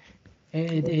unique.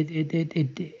 It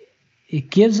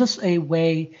gives us a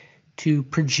way to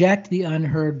project the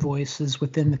unheard voices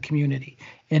within the community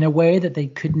in a way that they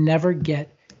could never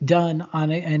get done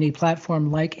on a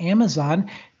platform like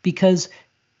Amazon, because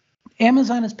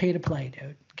Amazon is pay to play,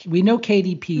 dude. We know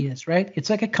KDP is, right? It's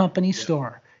like a company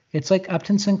store. It's like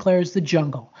Upton Sinclair's The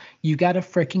Jungle. You got to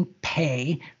freaking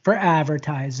pay for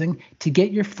advertising to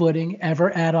get your footing ever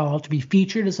at all, to be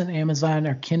featured as an Amazon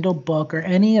or Kindle book or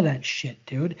any of that shit,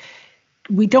 dude.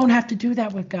 We don't have to do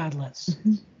that with Godless.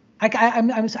 Mm-hmm. I'm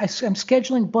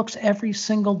scheduling books every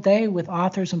single day with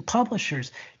authors and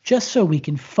publishers just so we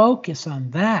can focus on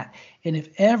that. And if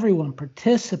everyone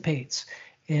participates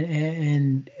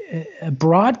in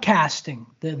broadcasting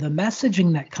the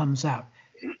messaging that comes out,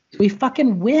 we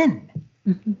fucking win.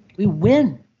 We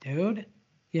win, dude.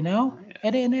 You know,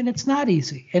 and it's not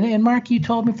easy. And Mark, you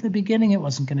told me from the beginning it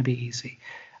wasn't going to be easy.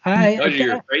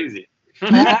 You're crazy.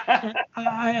 I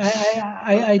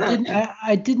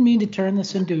didn't mean to turn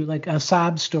this into like a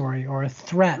sob story or a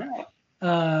threat,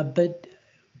 but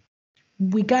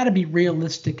we got to be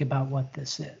realistic about what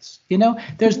this is. You know,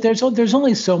 there's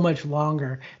only so much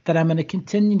longer that I'm going to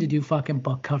continue to do fucking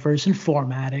book covers and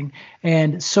formatting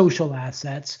and social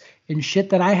assets and shit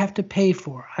that I have to pay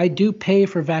for. I do pay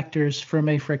for vectors from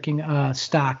a freaking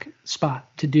stock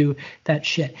spot to do that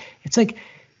shit. It's like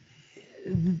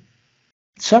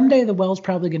someday the well's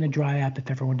probably going to dry up if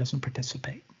everyone doesn't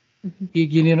participate. Mm-hmm.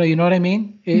 You know what I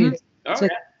mean? Mm-hmm. It's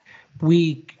like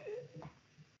we.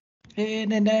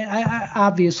 And I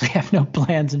obviously have no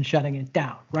plans in shutting it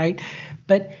down, right?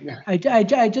 But yeah.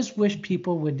 I just wish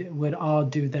people would all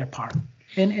do their part.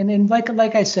 And like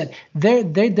I said, they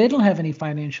don't have any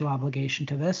financial obligation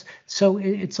to this, so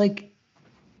it's like,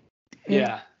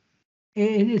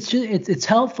 it's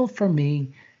helpful for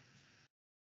me,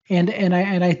 and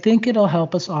I think it'll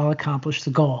help us all accomplish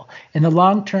the goal. And the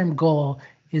long-term goal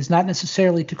is not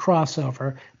necessarily to cross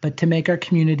over, but to make our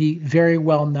community very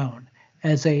well known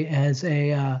as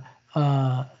a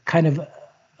kind of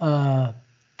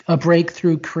a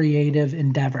breakthrough creative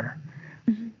endeavor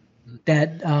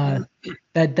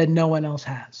that no one else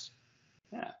has.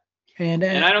 Yeah. And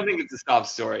I don't think it's a sob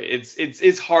story.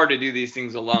 It's hard to do these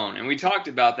things alone. And we talked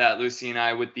about that, Lucy and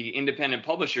I, with the independent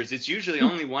publishers. It's usually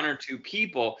only one or two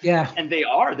people. Yeah. And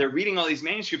they're reading all these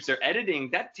manuscripts, they're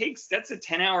editing. That's a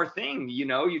 10-hour thing. You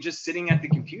know, you're just sitting at the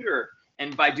computer.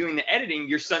 And by doing the editing,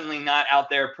 you're suddenly not out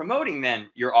there promoting then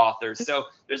your authors. So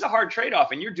there's a hard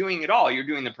trade-off, and you're doing it all. You're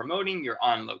doing the promoting, you're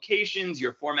on locations,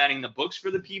 you're formatting the books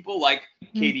for the people like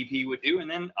KDP would do,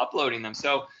 and then uploading them.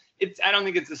 So I don't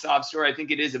think it's a sob story. I think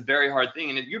it is a very hard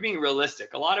thing. And you're being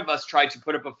realistic. A lot of us try to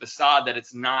put up a facade that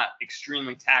it's not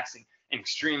extremely taxing and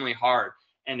extremely hard.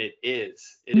 And it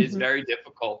is. It is very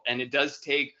difficult. And it does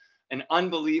take an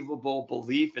unbelievable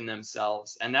belief in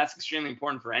themselves. And that's extremely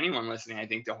important for anyone listening, I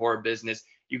think, to horror business.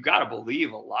 You've got to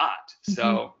believe a lot.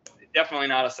 So definitely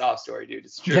not a sob story, dude.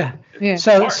 It's true. Yeah.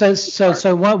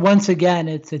 So once again,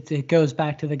 it goes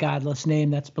back to the Godless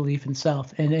name. That's belief in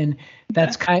self. And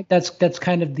that's kind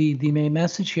of the main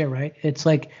message here, right? It's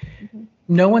like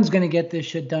no one's going to get this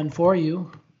shit done for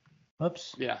you.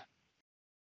 Oops. Yeah.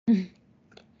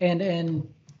 And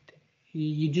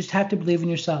you just have to believe in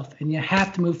yourself, and you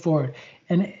have to move forward.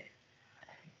 And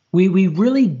we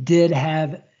really did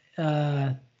have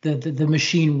the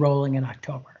machine rolling in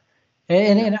October,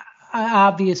 and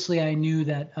obviously I knew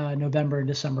that November and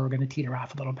December were going to teeter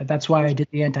off a little bit. That's why I did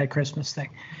the anti-Christmas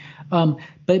thing.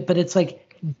 But it's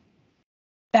like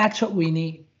that's what we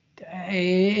need.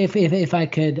 If I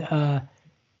could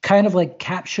kind of like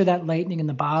capture that lightning in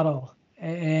the bottle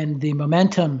and the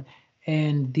momentum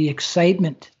and the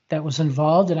excitement that was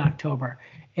involved in October,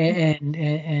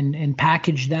 and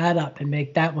package that up and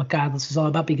make that what Godless is all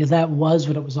about, because that was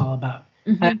what it was all about.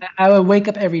 I would wake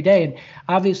up every day, and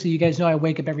obviously you guys know I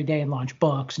wake up every day and launch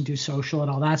books and do social and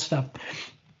all that stuff.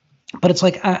 But it's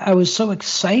like I was so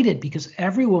excited because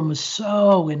everyone was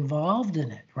so involved in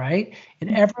it, right?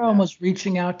 And everyone was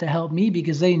reaching out to help me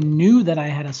because they knew that I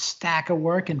had a stack of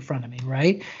work in front of me,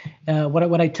 right?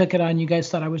 When I took it on, you guys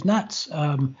thought I was nuts.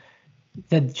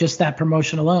 That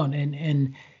promotion alone,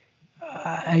 and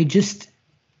I just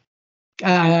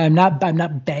I'm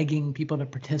not begging people to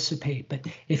participate, but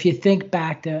if you think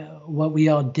back to what we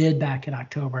all did back in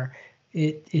October,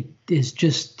 it is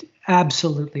just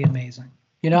absolutely amazing.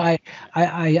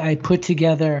 I put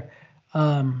together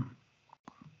the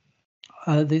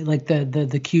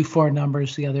Q4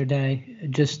 numbers the other day,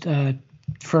 just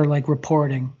for like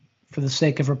reporting, for the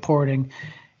sake of reporting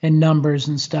and numbers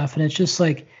and stuff, and it's just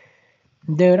like,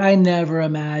 dude, I never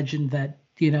imagined that,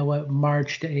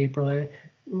 March to April,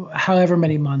 however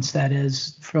many months that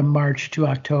is, from March to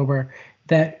October,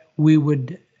 that we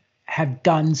would have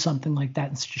done something like that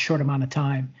in such a short amount of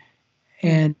time.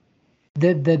 And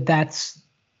that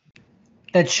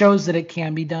shows that it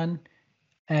can be done.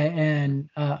 And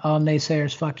all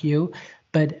naysayers, fuck you.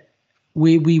 But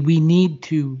we need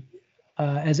to,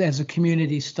 as a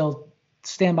community, still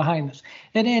stand behind this.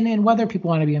 And whether people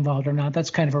want to be involved or not,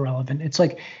 that's kind of irrelevant. It's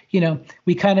like,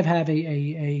 we kind of have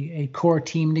a core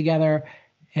team together.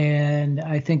 And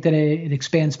I think that it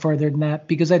expands further than that,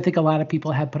 because I think a lot of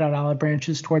people have put out olive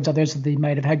branches towards others that they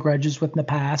might have had grudges with in the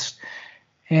past.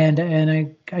 And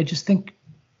I just think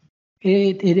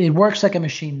it works like a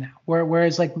machine now.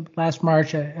 Whereas like last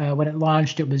March, when it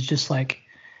launched, it was just like,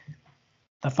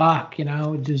 the fuck,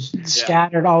 just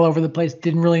scattered all over the place.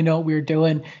 Didn't really know what we were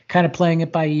doing, kind of playing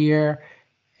it by ear.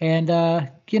 And,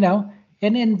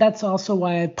 and that's also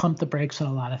why I pumped the brakes on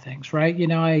a lot of things, right?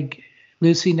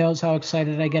 Lucy knows how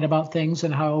excited I get about things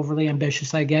and how overly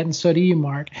ambitious I get, and so do you,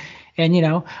 Mark. And,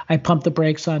 I pumped the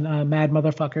brakes on Mad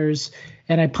Motherfuckers,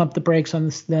 and I pumped the brakes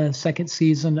on the second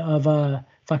season of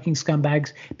Fucking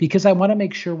Scumbags, because I want to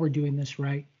make sure we're doing this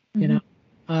right,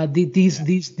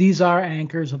 These are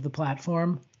anchors of the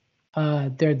platform.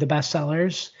 They're the best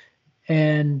sellers.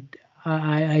 And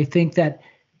I think that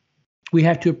we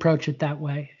have to approach it that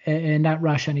way and not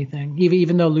rush anything.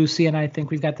 Even though Lucy and I think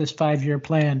we've got this 5-year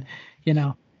plan,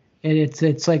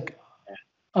 it's like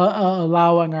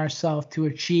allowing ourselves to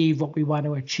achieve what we want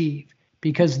to achieve,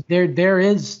 because there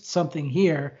is something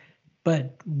here,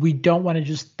 but we don't want to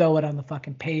just throw it on the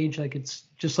fucking page. Like, it's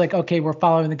just like, okay, we're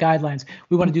following the guidelines.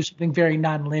 We want to do something very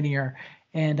nonlinear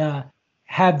and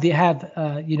have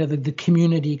the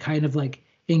community kind of like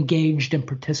engaged and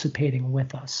participating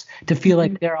with us, to feel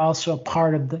like they're also a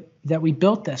part of that we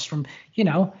built this from,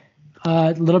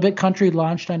 Little Bit Country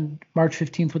launched on March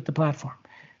 15th with the platform.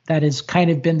 That has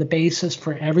kind of been the basis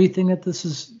for everything that this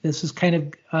is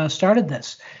kind of started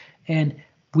this. And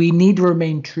we need to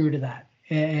remain true to that.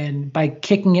 And by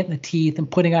kicking it in the teeth and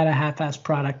putting out a half-assed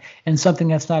product and something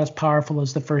that's not as powerful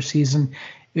as the first season,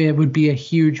 it would be a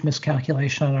huge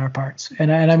miscalculation on our parts.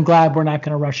 And I'm glad we're not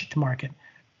going to rush it to market.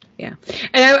 Yeah.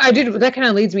 And that kind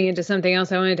of leads me into something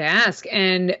else I wanted to ask.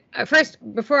 And first,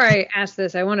 before I ask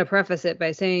this, I want to preface it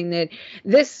by saying that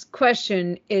this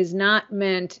question is not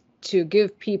meant to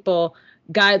give people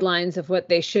guidelines of what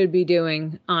they should be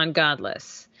doing on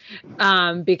Godless.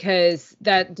 Because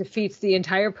that defeats the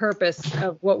entire purpose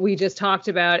of what we just talked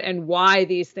about and why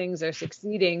these things are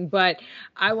succeeding. But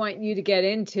I want you to get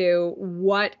into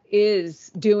what is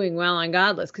doing well on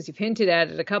Godless, because you've hinted at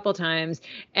it a couple times.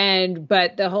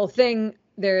 But the whole thing,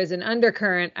 there is an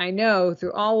undercurrent, I know,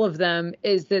 through all of them,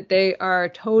 is that they are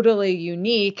totally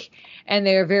unique, and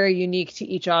they are very unique to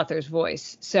each author's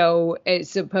voice. So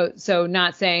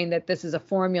not saying that this is a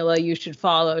formula you should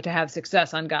follow to have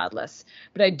success on Godless,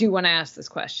 but I do want to ask this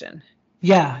question.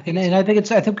 Yeah, and I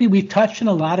think we've touched on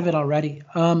a lot of it already.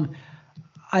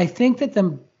 I think that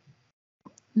the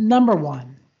number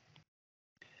one,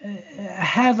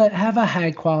 have a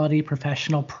high quality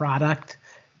professional product.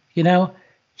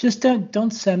 Just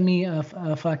don't send me a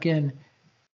fucking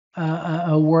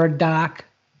a Word doc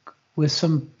with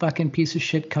some fucking piece of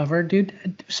shit cover,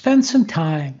 dude. Spend some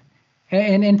time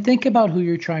and think about who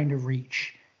you're trying to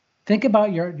reach. Think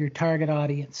about your target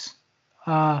audience.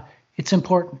 It's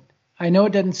important. I know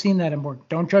it doesn't seem that important.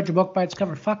 Don't judge a book by its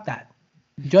cover. Fuck that.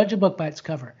 Judge a book by its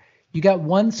cover. You got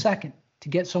 1 second to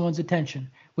get someone's attention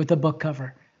with a book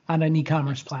cover on an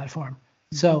e-commerce platform.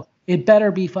 So it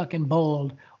better be fucking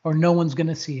bold, or no one's going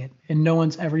to see it and no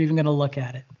one's ever even going to look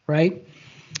at it, right?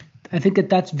 I think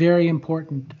that's very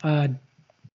important.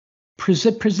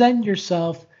 Present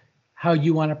yourself how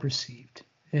you want to perceived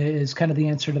is kind of the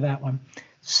answer to that one.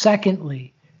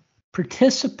 Secondly,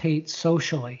 participate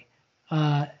socially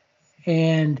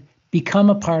and become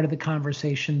a part of the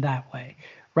conversation that way,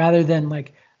 rather than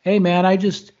like, hey man, I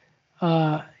just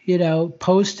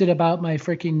posted about my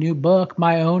freaking new book,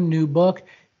 my own new book,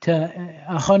 to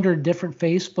 100 different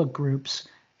Facebook groups,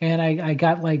 and I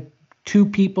got like 2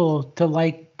 people to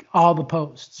like all the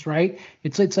posts, right?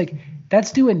 It's like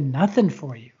that's doing nothing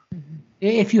for you. Mm-hmm.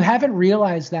 If you haven't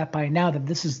realized that by now, that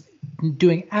this is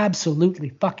doing absolutely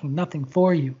fucking nothing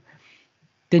for you,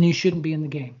 then you shouldn't be in the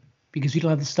game because you don't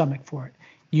have the stomach for it.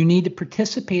 You need to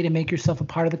participate and make yourself a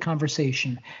part of the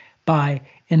conversation by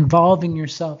involving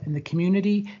yourself in the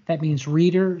community. That means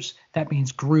readers, that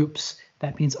means groups,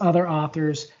 that means other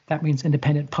authors, that means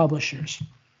independent publishers.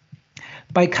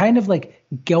 By kind of like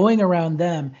going around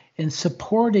them and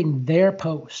supporting their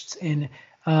posts and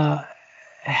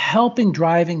helping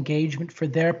drive engagement for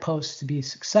their posts to be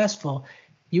successful,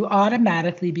 you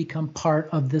automatically become part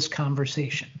of this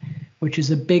conversation, which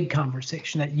is a big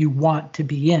conversation that you want to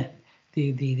be in,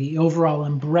 the overall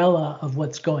umbrella of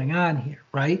what's going on here,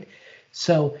 right?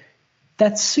 So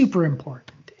that's super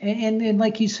important. And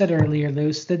like you said earlier,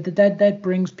 Luce, that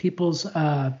brings people's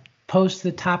posts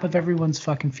to the top of everyone's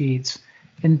fucking feeds.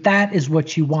 And that is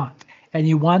what you want. And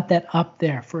you want that up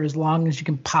there for as long as you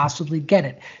can possibly get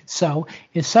it. So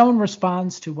if someone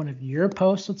responds to one of your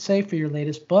posts, let's say for your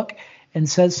latest book, and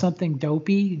says something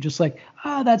dopey, just like,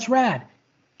 oh, that's rad,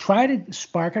 try to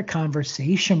spark a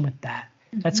conversation with that.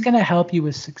 That's going to help you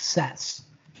with success.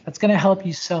 That's going to help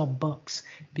you sell books,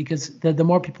 because the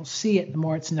more people see it, the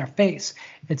more it's in their face.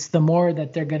 It's the more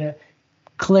that they're going to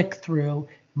click through,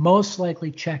 most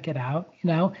likely check it out,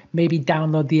 maybe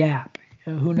download the app.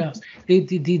 Who knows?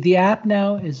 The app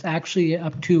now is actually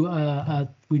up to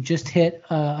we just hit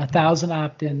 1,000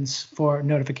 opt-ins for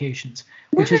notifications,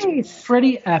 which is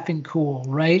pretty effing cool,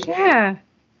 right? Yeah.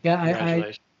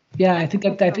 Yeah, I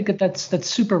think that's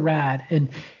super rad, and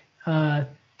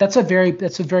that's a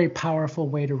very powerful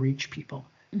way to reach people,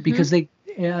 because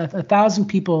 1,000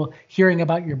 people hearing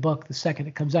about your book the second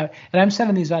it comes out, and I'm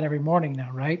sending these out every morning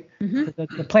now, right?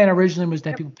 The plan originally was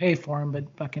that people pay for them, but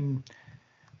fucking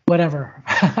whatever.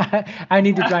 I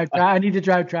need to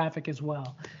drive traffic as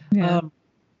well. Yeah.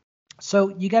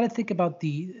 So you got to think about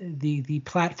the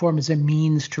platform as a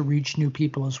means to reach new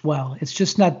people as well. It's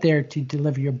just not there to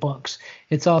deliver your books.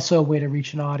 It's also a way to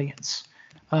reach an audience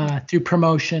through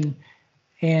promotion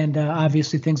and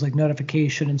obviously things like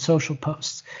notification and social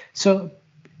posts. So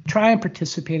try and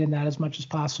participate in that as much as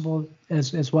possible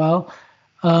as well.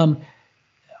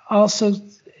 Also,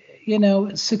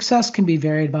 success can be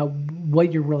varied about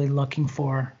what you're really looking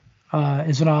for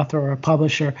as an author or a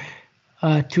publisher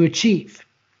to achieve.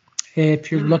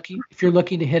 If you're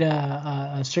looking to hit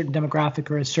a certain demographic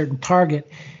or a certain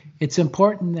target, it's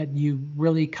important that you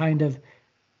really kind of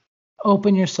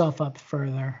open yourself up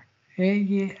further.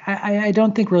 I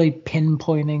don't think really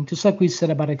pinpointing, just like we said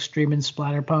about extreme and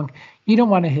splatterpunk, you don't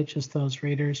want to hit just those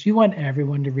readers. You want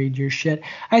everyone to read your shit.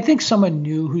 I think someone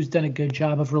new who's done a good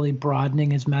job of really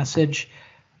broadening his message,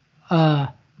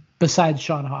 besides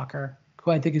Sean Hawker,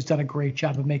 who I think has done a great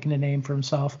job of making a name for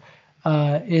himself,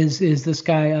 is this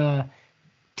guy,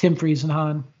 Tim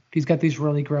Friesenhahn. He's got these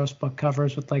really gross book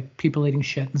covers with like people eating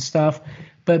shit and stuff,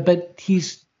 but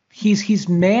he's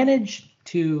managed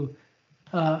to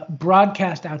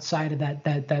broadcast outside of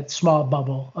that small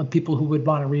bubble of people who would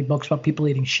want to read books about people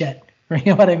eating shit. Right?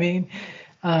 You know what I mean?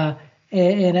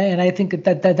 And I think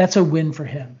that's a win for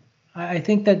him. I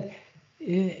think that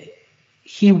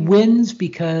he wins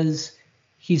because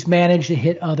he's managed to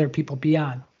hit other people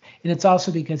beyond. And it's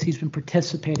also because he's been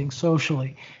participating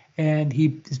socially and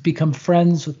he's become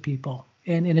friends with people.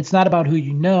 And it's not about who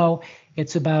you know,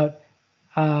 it's about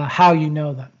how you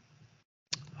know them.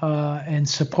 And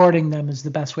supporting them is the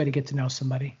best way to get to know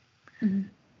somebody. Mm-hmm.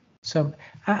 So,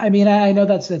 I mean, I know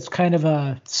that's kind of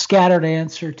a scattered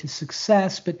answer to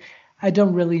success, but I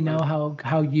don't really know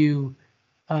how you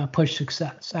push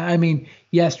success. I mean,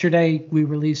 yesterday we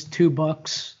released 2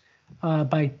 books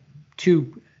by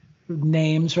 2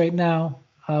 names right now,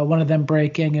 one of them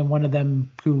breaking and one of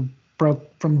them who broke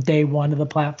from day one of the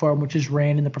platform, which is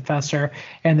Rain and the Professor,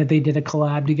 and that they did a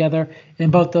collab together.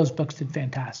 And both those books did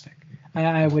fantastic.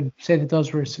 I would say that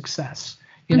those were a success,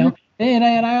 know. And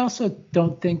I also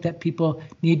don't think that people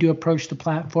need to approach the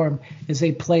platform as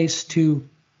a place to,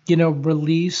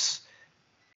 release,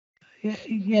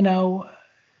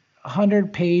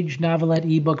 100-page novelette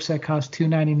ebooks that cost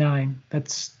 $2.99.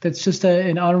 That's just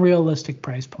an unrealistic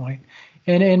price point.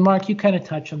 And Mark, you kind of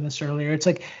touched on this earlier. It's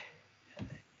like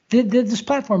this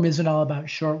platform isn't all about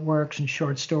short works and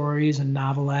short stories and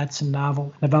novelettes and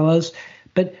novellas,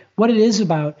 but what it is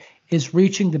about is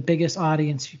reaching the biggest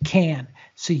audience you can.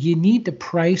 So you need to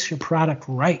price your product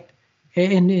right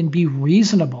and be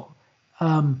reasonable.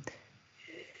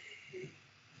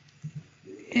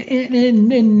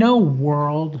 In no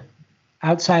world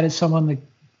besides someone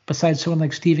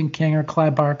like Stephen King or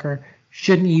Clive Barker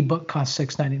should an ebook cost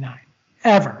 $6.99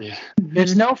 ever. Yeah.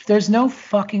 There's no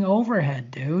fucking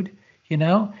overhead, dude.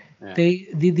 Yeah.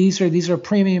 These are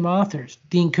premium authors.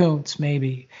 Dean Koontz,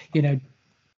 maybe,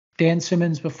 Dan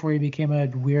Simmons before he became a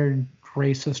weird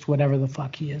racist, whatever the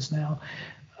fuck he is now.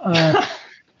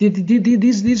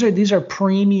 These are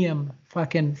premium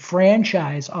fucking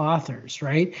franchise authors,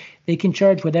 right? They can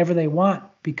charge whatever they want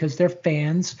because their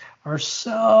fans are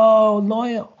so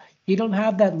loyal. You don't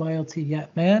have that loyalty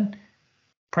yet, man.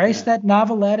 Price that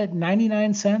novelette at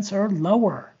 99 cents or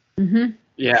lower. Mm-hmm.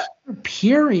 Yeah.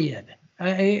 Period.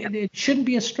 It shouldn't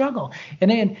be a struggle. And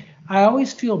then I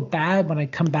always feel bad when I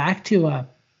come back to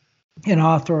an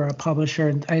author or a publisher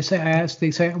and they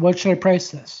say, what should I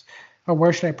price this? Or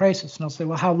where should I price this? And I'll say,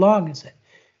 well, how long is it?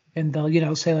 And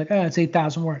they'll, say like, oh, it's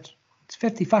 8,000 words. It's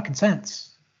 50 fucking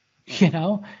cents.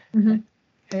 Mm-hmm.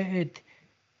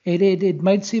 It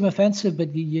might seem offensive,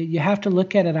 but you have to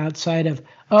look at it outside of,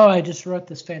 oh, I just wrote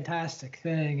this fantastic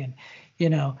thing,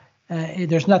 and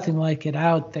there's nothing like it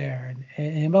out there,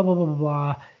 and blah blah blah blah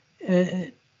blah.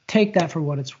 Take that for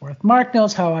what it's worth. Mark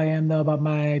knows how I am though about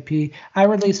my IP. I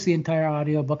released the entire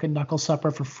audiobook of Knuckle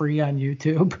Supper for free on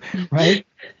YouTube, right?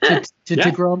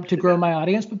 to grow my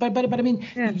audience. But I mean,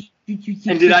 yeah.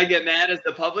 And did I get mad as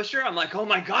the publisher? I'm like, oh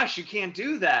my gosh, you can't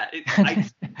do that. I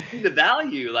see the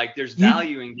value. Like there's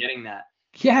value in getting that.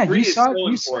 Yeah, free is so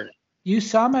important. You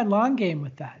saw my long game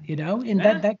with that,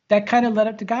 and that kind of led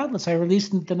up to Godless. I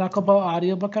released the Knuckleball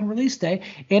audiobook on release day,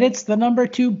 and it's the number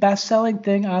 2 best-selling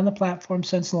thing on the platform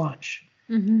since launch.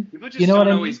 Mm-hmm. People just don't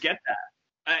always get that.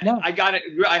 No. I got it.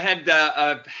 I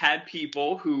had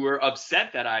people who were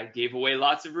upset that I gave away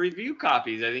lots of review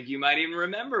copies. I think you might even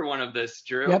remember one of this,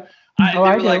 Drew. Yep. They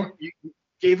were do. like, you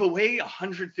gave away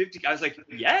 150. I was like,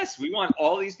 yes, we want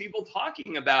all these people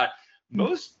talking about.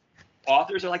 Most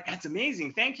authors are like, that's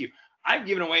amazing, thank you. I've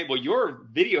given away, well, your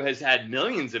video has had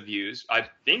millions of views, I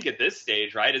think at this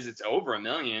stage, right? As it's over 1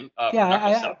 million.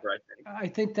 I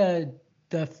think the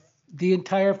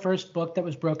entire first book that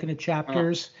was broken into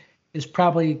chapters is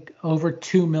probably over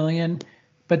 2 million,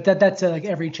 but that's like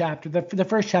every chapter. The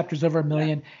first chapter is over 1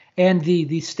 million, and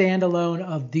the standalone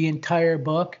of the entire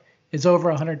book is over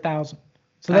 100,000.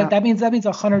 So that means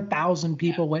 100,000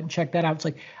 people went and checked that out. It's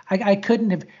like I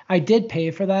couldn't have. I did pay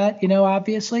for that,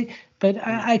 obviously, but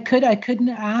I couldn't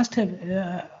ask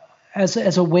him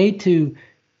as a way to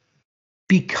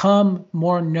become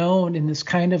more known in this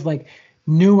kind of like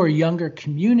newer, younger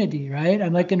community, right?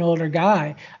 I'm like an older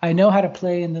guy. I know how to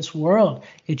play in this world.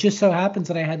 It just so happens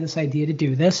that I had this idea to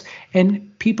do this,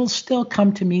 and people still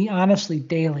come to me honestly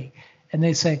daily, and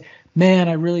they say, man,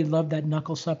 I really love that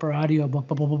Knuckle Supper audiobook,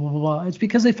 blah, blah, blah, blah, blah. It's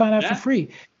because they found out for free.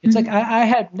 It's like I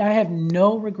have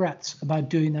no regrets about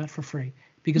doing that for free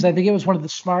because I think it was one of the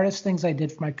smartest things I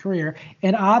did for my career.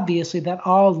 And obviously that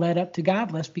all led up to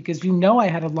Godless because I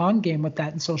had a long game with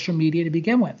that in social media to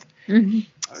begin with. Mm-hmm.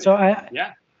 So I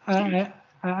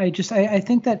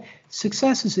think that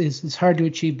success is hard to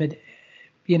achieve, but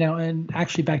and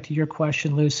actually back to your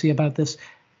question, Lucy, about this,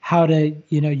 how to,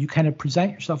 you kind of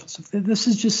present yourself. This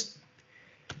is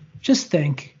just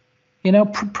think,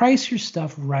 price your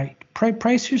stuff right.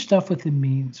 Price your stuff within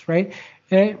means, right?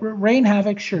 Rain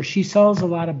Havoc, sure, she sells a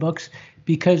lot of books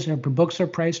because her books are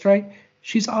priced right.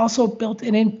 She's also built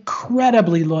an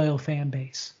incredibly loyal fan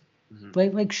base.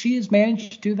 Mm-hmm. Like she has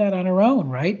managed to do that on her own,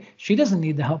 right? She doesn't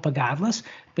need the help of Godless,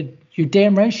 but you're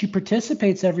damn right she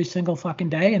participates every single fucking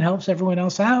day and helps everyone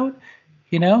else out.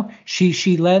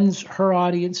 She lends her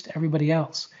audience to everybody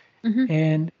else. Mm-hmm.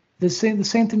 And the same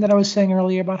thing that I was saying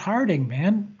earlier about Harding,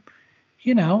 man.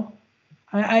 It's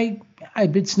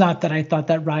not that I thought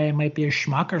that Ryan might be a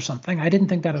schmuck or something. I didn't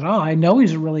think that at all. I know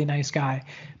he's a really nice guy.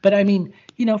 But I mean,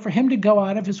 for him to go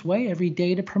out of his way every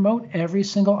day to promote every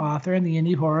single author in the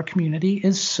indie horror community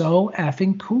is so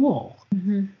effing cool.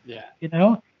 Mm-hmm. Yeah.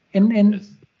 And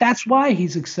that's why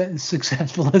he's as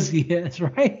successful as he is,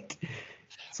 right?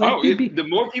 The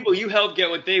more people you help get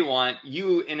what they want,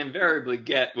 you invariably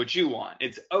get what you want.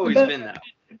 It's always been that.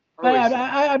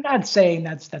 I'm not saying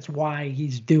that's why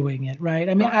he's doing it, right?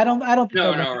 I mean, I don't.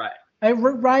 Right.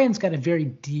 Ryan's got a very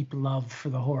deep love for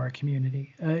the horror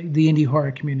community, the indie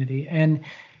horror community, and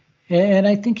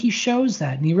I think he shows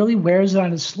that, and he really wears it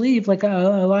on his sleeve, like a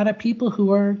lot of people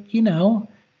who are,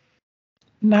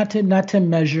 not to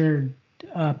measure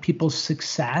people's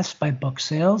success by book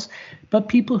sales, but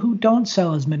people who don't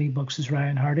sell as many books as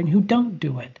Ryan Harding, who don't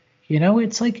do it.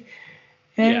 It's like,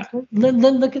 look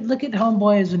at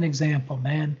Homeboy as an example,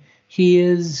 man.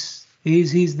 He's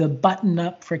the button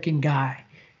up freaking guy,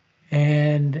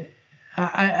 and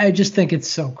I just think it's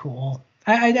so cool.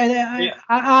 I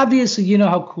obviously,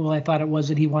 how cool I thought it was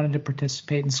that he wanted to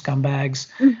participate in Scumbags.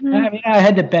 Mm-hmm. I mean, I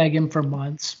had to beg him for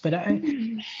months, but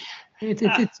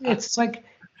it's like.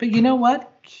 But you know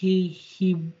what?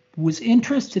 He was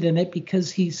interested in it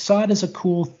because he saw it as a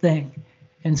cool thing.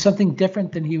 and something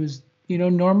different than he was,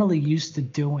 normally used to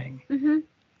doing. Mm-hmm.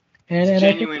 And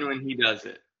genuine when he does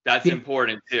it. That's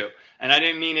important too. And I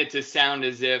didn't mean it to sound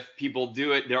as if people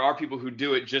do it. There are people who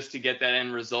do it just to get that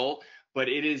end result, but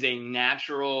it is a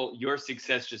natural, your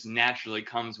success just naturally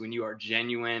comes when you are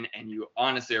genuine and you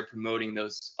honestly are promoting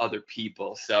those other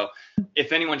people. So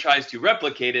if anyone tries to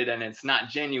replicate it and it's not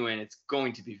genuine, it's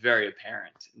going to be very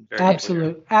apparent. Very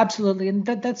Absolutely. And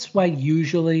that's why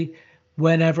usually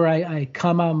whenever I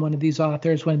come on one of these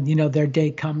authors, when, their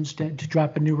day comes to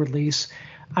drop a new release,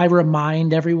 I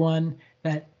remind everyone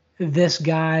that this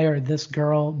guy or this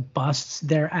girl busts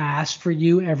their ass for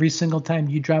you every single time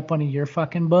you drop one of your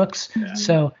fucking books. Yeah.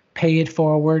 So pay it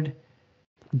forward.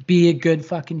 Be a good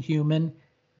fucking human.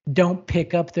 Don't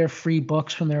pick up their free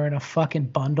books when they're in a fucking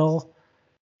bundle.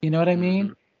 You know what I mean?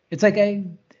 Mm-hmm. It's like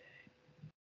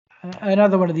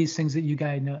another one of these things that you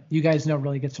guys know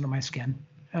really gets under my skin.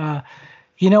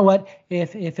 You know what?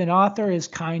 If an author is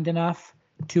kind enough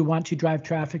to want to drive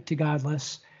traffic to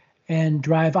Godless and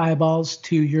drive eyeballs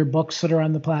to your books that are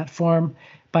on the platform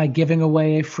by giving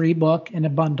away a free book in a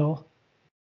bundle,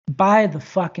 buy the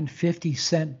fucking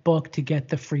 50-cent book to get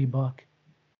the free book.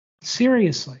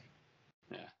 Seriously.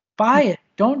 Yeah. Buy it.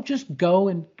 Don't just go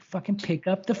and fucking pick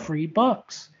up the free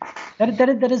books.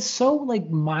 That is so like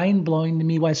mind blowing to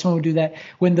me why someone would do that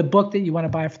when the book that you want to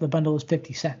buy for the bundle is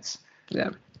 50 cents.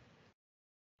 Yeah.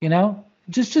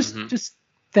 Just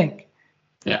think.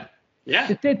 Yeah. Yeah.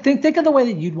 Think of the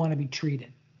way that you'd want to be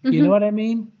treated. Mm-hmm. You know what I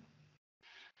mean?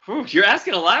 Whew, you're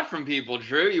asking a lot from people,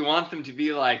 Drew. You want them to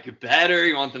be like better.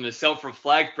 You want them to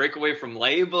self-reflect, break away from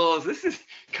labels. This is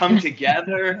come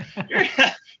together. You're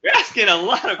asking a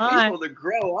lot of people to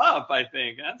grow up, I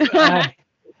think.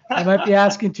 I might be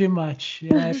asking too much.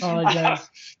 Yeah, I apologize.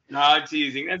 No,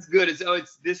 teasing. That's good.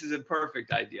 This is a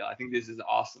perfect idea. I think this is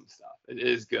awesome stuff. It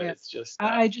is good. Yeah. It's just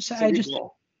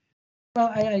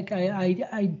Well,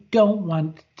 I don't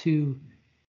want to.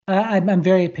 I'm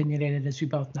very opinionated, as you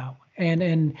both know,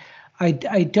 and I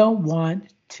don't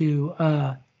want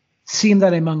to seem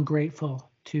that I'm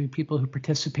ungrateful to people who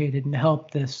participated and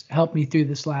helped me through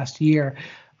this last year.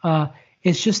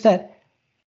 It's just that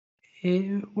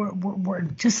we're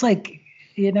just like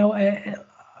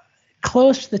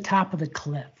close to the top of the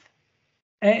cliff.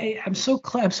 I'm so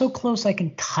close I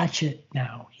can touch it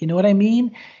now. You know what I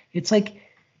mean? It's like,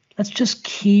 let's just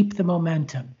keep the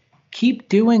momentum. Keep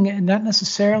doing it, and not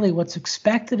necessarily what's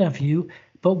expected of you,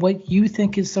 but what you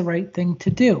think is the right thing to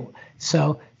do.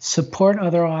 So support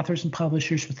other authors and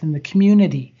publishers within the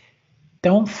community.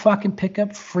 Don't fucking pick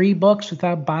up free books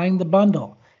without buying the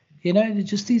bundle.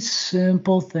 Just these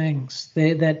simple things.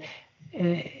 There's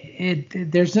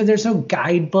no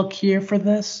guidebook here for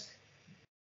this,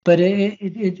 but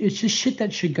it's just shit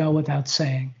that should go without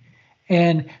saying.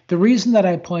 And the reason that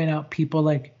I point out people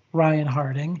like Ryan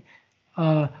Harding,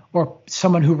 or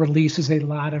someone who releases a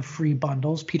lot of free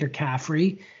bundles, Peter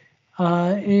Caffrey,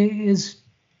 is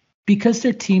because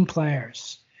they're team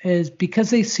players, is because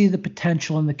they see the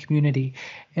potential in the community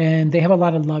and they have a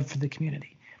lot of love for the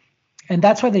community. And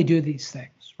that's why they do these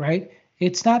things, right?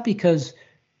 It's not because,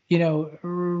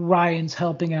 Ryan's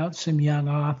helping out some young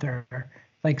author,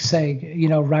 like say,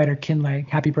 Ryder Kinley,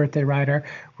 happy birthday, Ryder,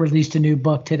 released a new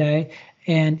book today.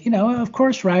 And, of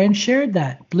course, Ryan shared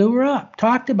that, blew her up,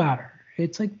 talked about her.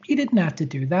 It's like, he didn't have to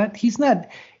do that. He's not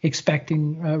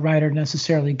expecting Ryder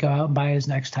necessarily go out and buy his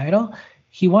next title.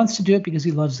 He wants to do it because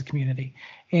he loves the community.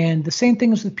 And the same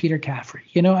thing is with Peter Caffrey.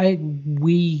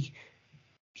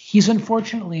 He's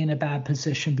unfortunately in a bad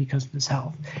position because of his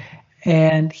health.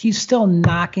 And he's still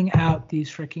knocking out these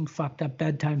freaking fucked up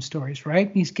bedtime stories, right?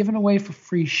 And he's giving away for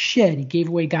free shit. He gave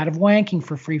away God of Wanking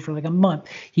for free for like a month.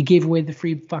 He gave away the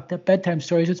free fucked up bedtime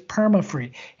stories. It's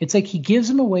perma-free. It's like he gives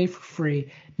them away for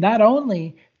free, not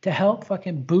only to help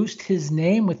fucking boost his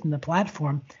name within the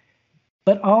platform,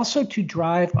 but also to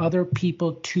drive other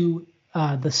people to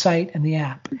the site and the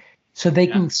app so they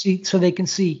can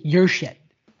see your shit.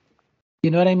 You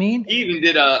know what I mean? He even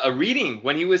did a reading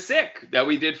when he was sick that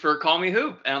we did for Call Me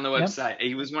Hoop on the website. Yep.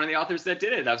 He was one of the authors that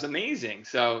did it. That was amazing.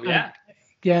 So, yeah.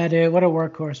 Yeah, dude. What a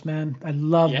workhorse, man. I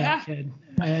love that kid.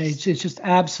 It's just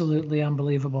absolutely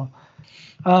unbelievable.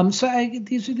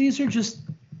 These are just,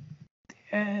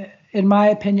 in my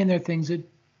opinion, they're things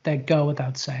that go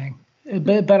without saying.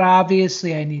 But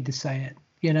obviously I need to say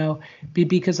it,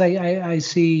 because I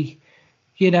see,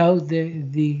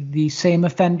 the same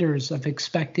offenders of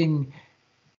expecting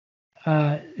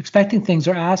things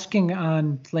or asking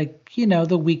on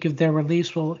the week of their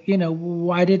release. Well,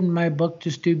 why didn't my book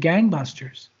just do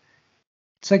gangbusters?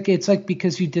 It's like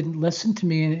because you didn't listen to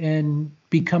me and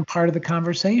become part of the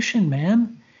conversation,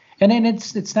 man. And then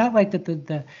it's not like that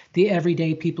the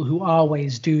everyday people who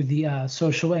always do the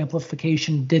social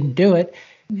amplification didn't do it.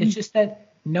 Mm-hmm. It's just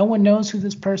that no one knows who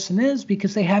this person is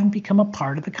because they haven't become a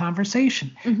part of the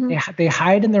conversation. Mm-hmm. They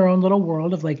hide in their own little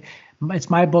world of like, it's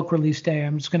my book release day.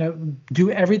 I'm just going to do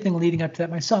everything leading up to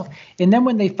that myself. And then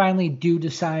when they finally do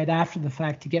decide after the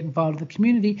fact to get involved in the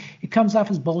community, it comes off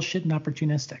as bullshit and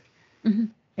opportunistic. Mm-hmm.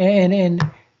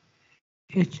 And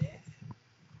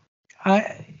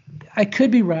I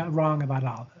could be wrong about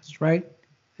all this, right?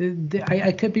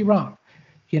 I could be wrong,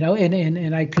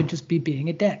 and I could just be being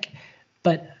a dick.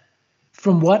 But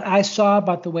from what I saw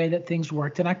about the way that things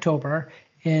worked in October,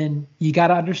 and you got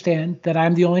to understand that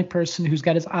I'm the only person who's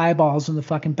got his eyeballs in the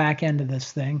fucking back end of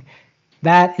this thing.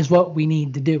 That is what we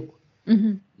need to do.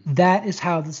 Mm-hmm. That is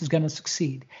how this is going to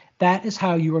succeed. That is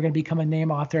how you are going to become a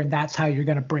name author, and that's how you're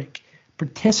going to break.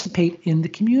 Participate in the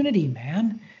community,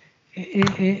 man.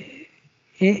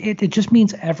 It just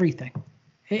means everything.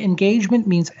 Engagement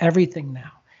means everything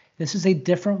now. This is a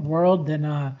different world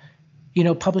than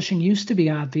publishing used to be,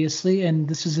 obviously, and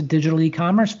this is a digital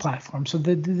e-commerce platform. So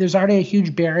there's already a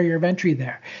huge barrier of entry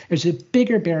there. There's a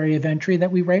bigger barrier of entry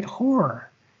that we write horror,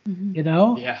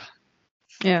 Yeah.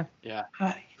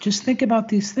 Just think about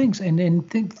these things and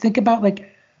think about like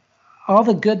all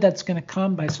the good that's going to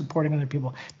come by supporting other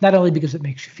people, not only because it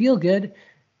makes you feel good,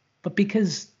 but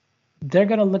because they're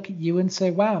going to look at you and say,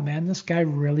 wow, man, this guy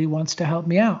really wants to help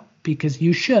me out, because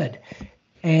you should.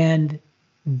 And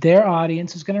their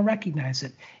audience is going to recognize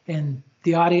it, and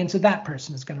the audience of that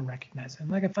person is going to recognize it,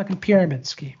 like a fucking pyramid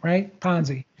scheme, right?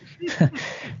 Ponzi.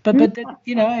 but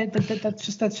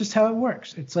that's just how it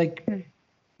works. It's like,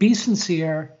 be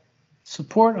sincere,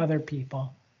 support other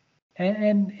people,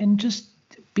 and just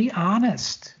be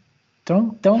honest.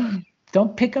 Don't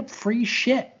pick up free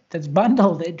shit that's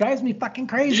bundled. It drives me fucking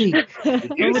crazy.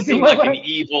 You seem like an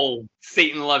evil,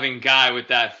 Satan-loving guy with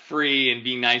that free and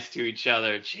be nice to each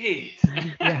other. Jeez.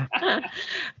 Yeah.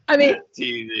 I mean,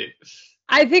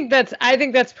 I think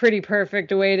that's pretty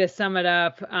perfect a way to sum it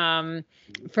up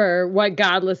for what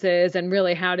Godless is and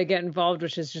really how to get involved,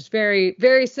 which is just very,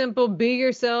 very simple. Be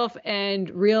yourself and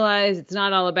realize it's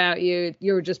not all about you.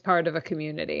 You're just part of a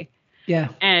community. Yeah.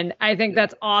 And I think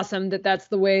that's awesome that's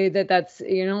the way that's,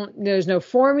 there's no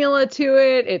formula to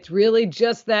it. It's really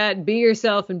just that, be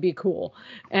yourself and be cool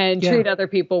and treat other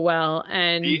people well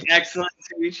and be excellent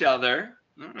to each other.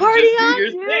 Party just on, do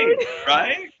your dude. thing,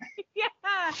 right?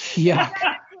 Yeah.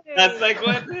 Exactly. That's like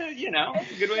what, a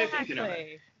good way of thinking of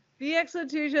it. Be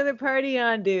excellent to each other, party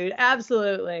on, dude.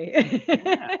 Absolutely.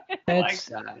 Yeah, I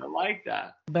like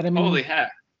that. But I mean, holy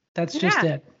heck. That's just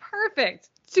it. Perfect.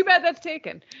 It's too bad that's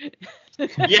taken.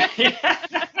 yeah.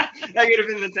 That could have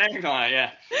been the tagline,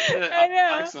 yeah. I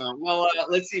know. Excellent. Well,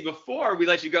 let's see. Before we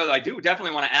let you go, though, I do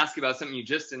definitely want to ask you about something you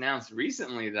just announced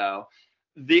recently, though.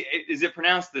 Is it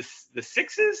pronounced the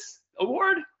Sixes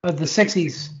Award? The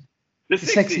Sixies. The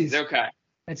Sixies. Okay.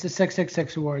 It's the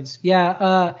 666 Awards.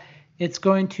 Yeah. It's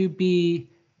going to be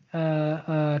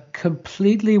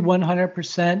completely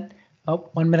 100%.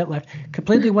 Oh, 1 minute left.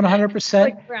 Completely 100%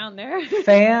 like around there.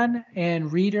 fan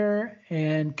and reader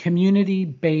and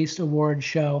community-based award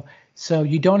show. So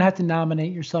you don't have to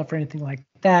nominate yourself or anything like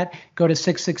that. Go to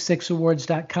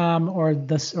 666awards.com or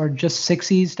just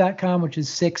sixies.com, which is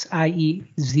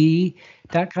 6iez.com,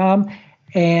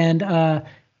 and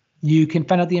you can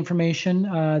find out the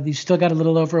information. You still got a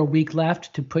little over a week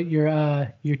left to put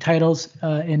your titles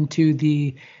into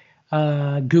the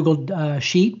Google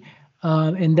sheet.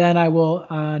 And then I will,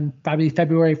 on probably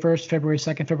February 1st, February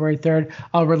 2nd, February 3rd,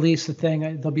 I'll release the thing.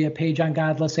 There'll be a page on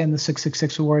Godless and the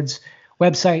 666 Awards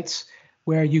websites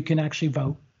where you can actually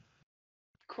vote.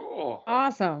 Cool.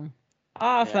 Awesome.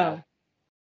 Yeah.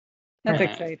 That's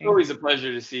exciting. It's always a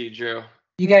pleasure to see you, Drew.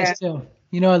 You guys too.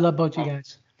 I love both you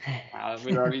guys.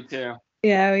 We love you too.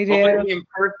 Yeah, we do. Hopefully be in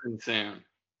person soon.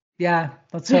 Yeah,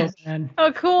 let's hope, man.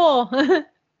 Oh, cool.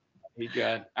 Be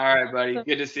good. All right, buddy.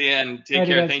 Good to see you, and take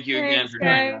care. Thank you again for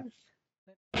joining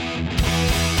us.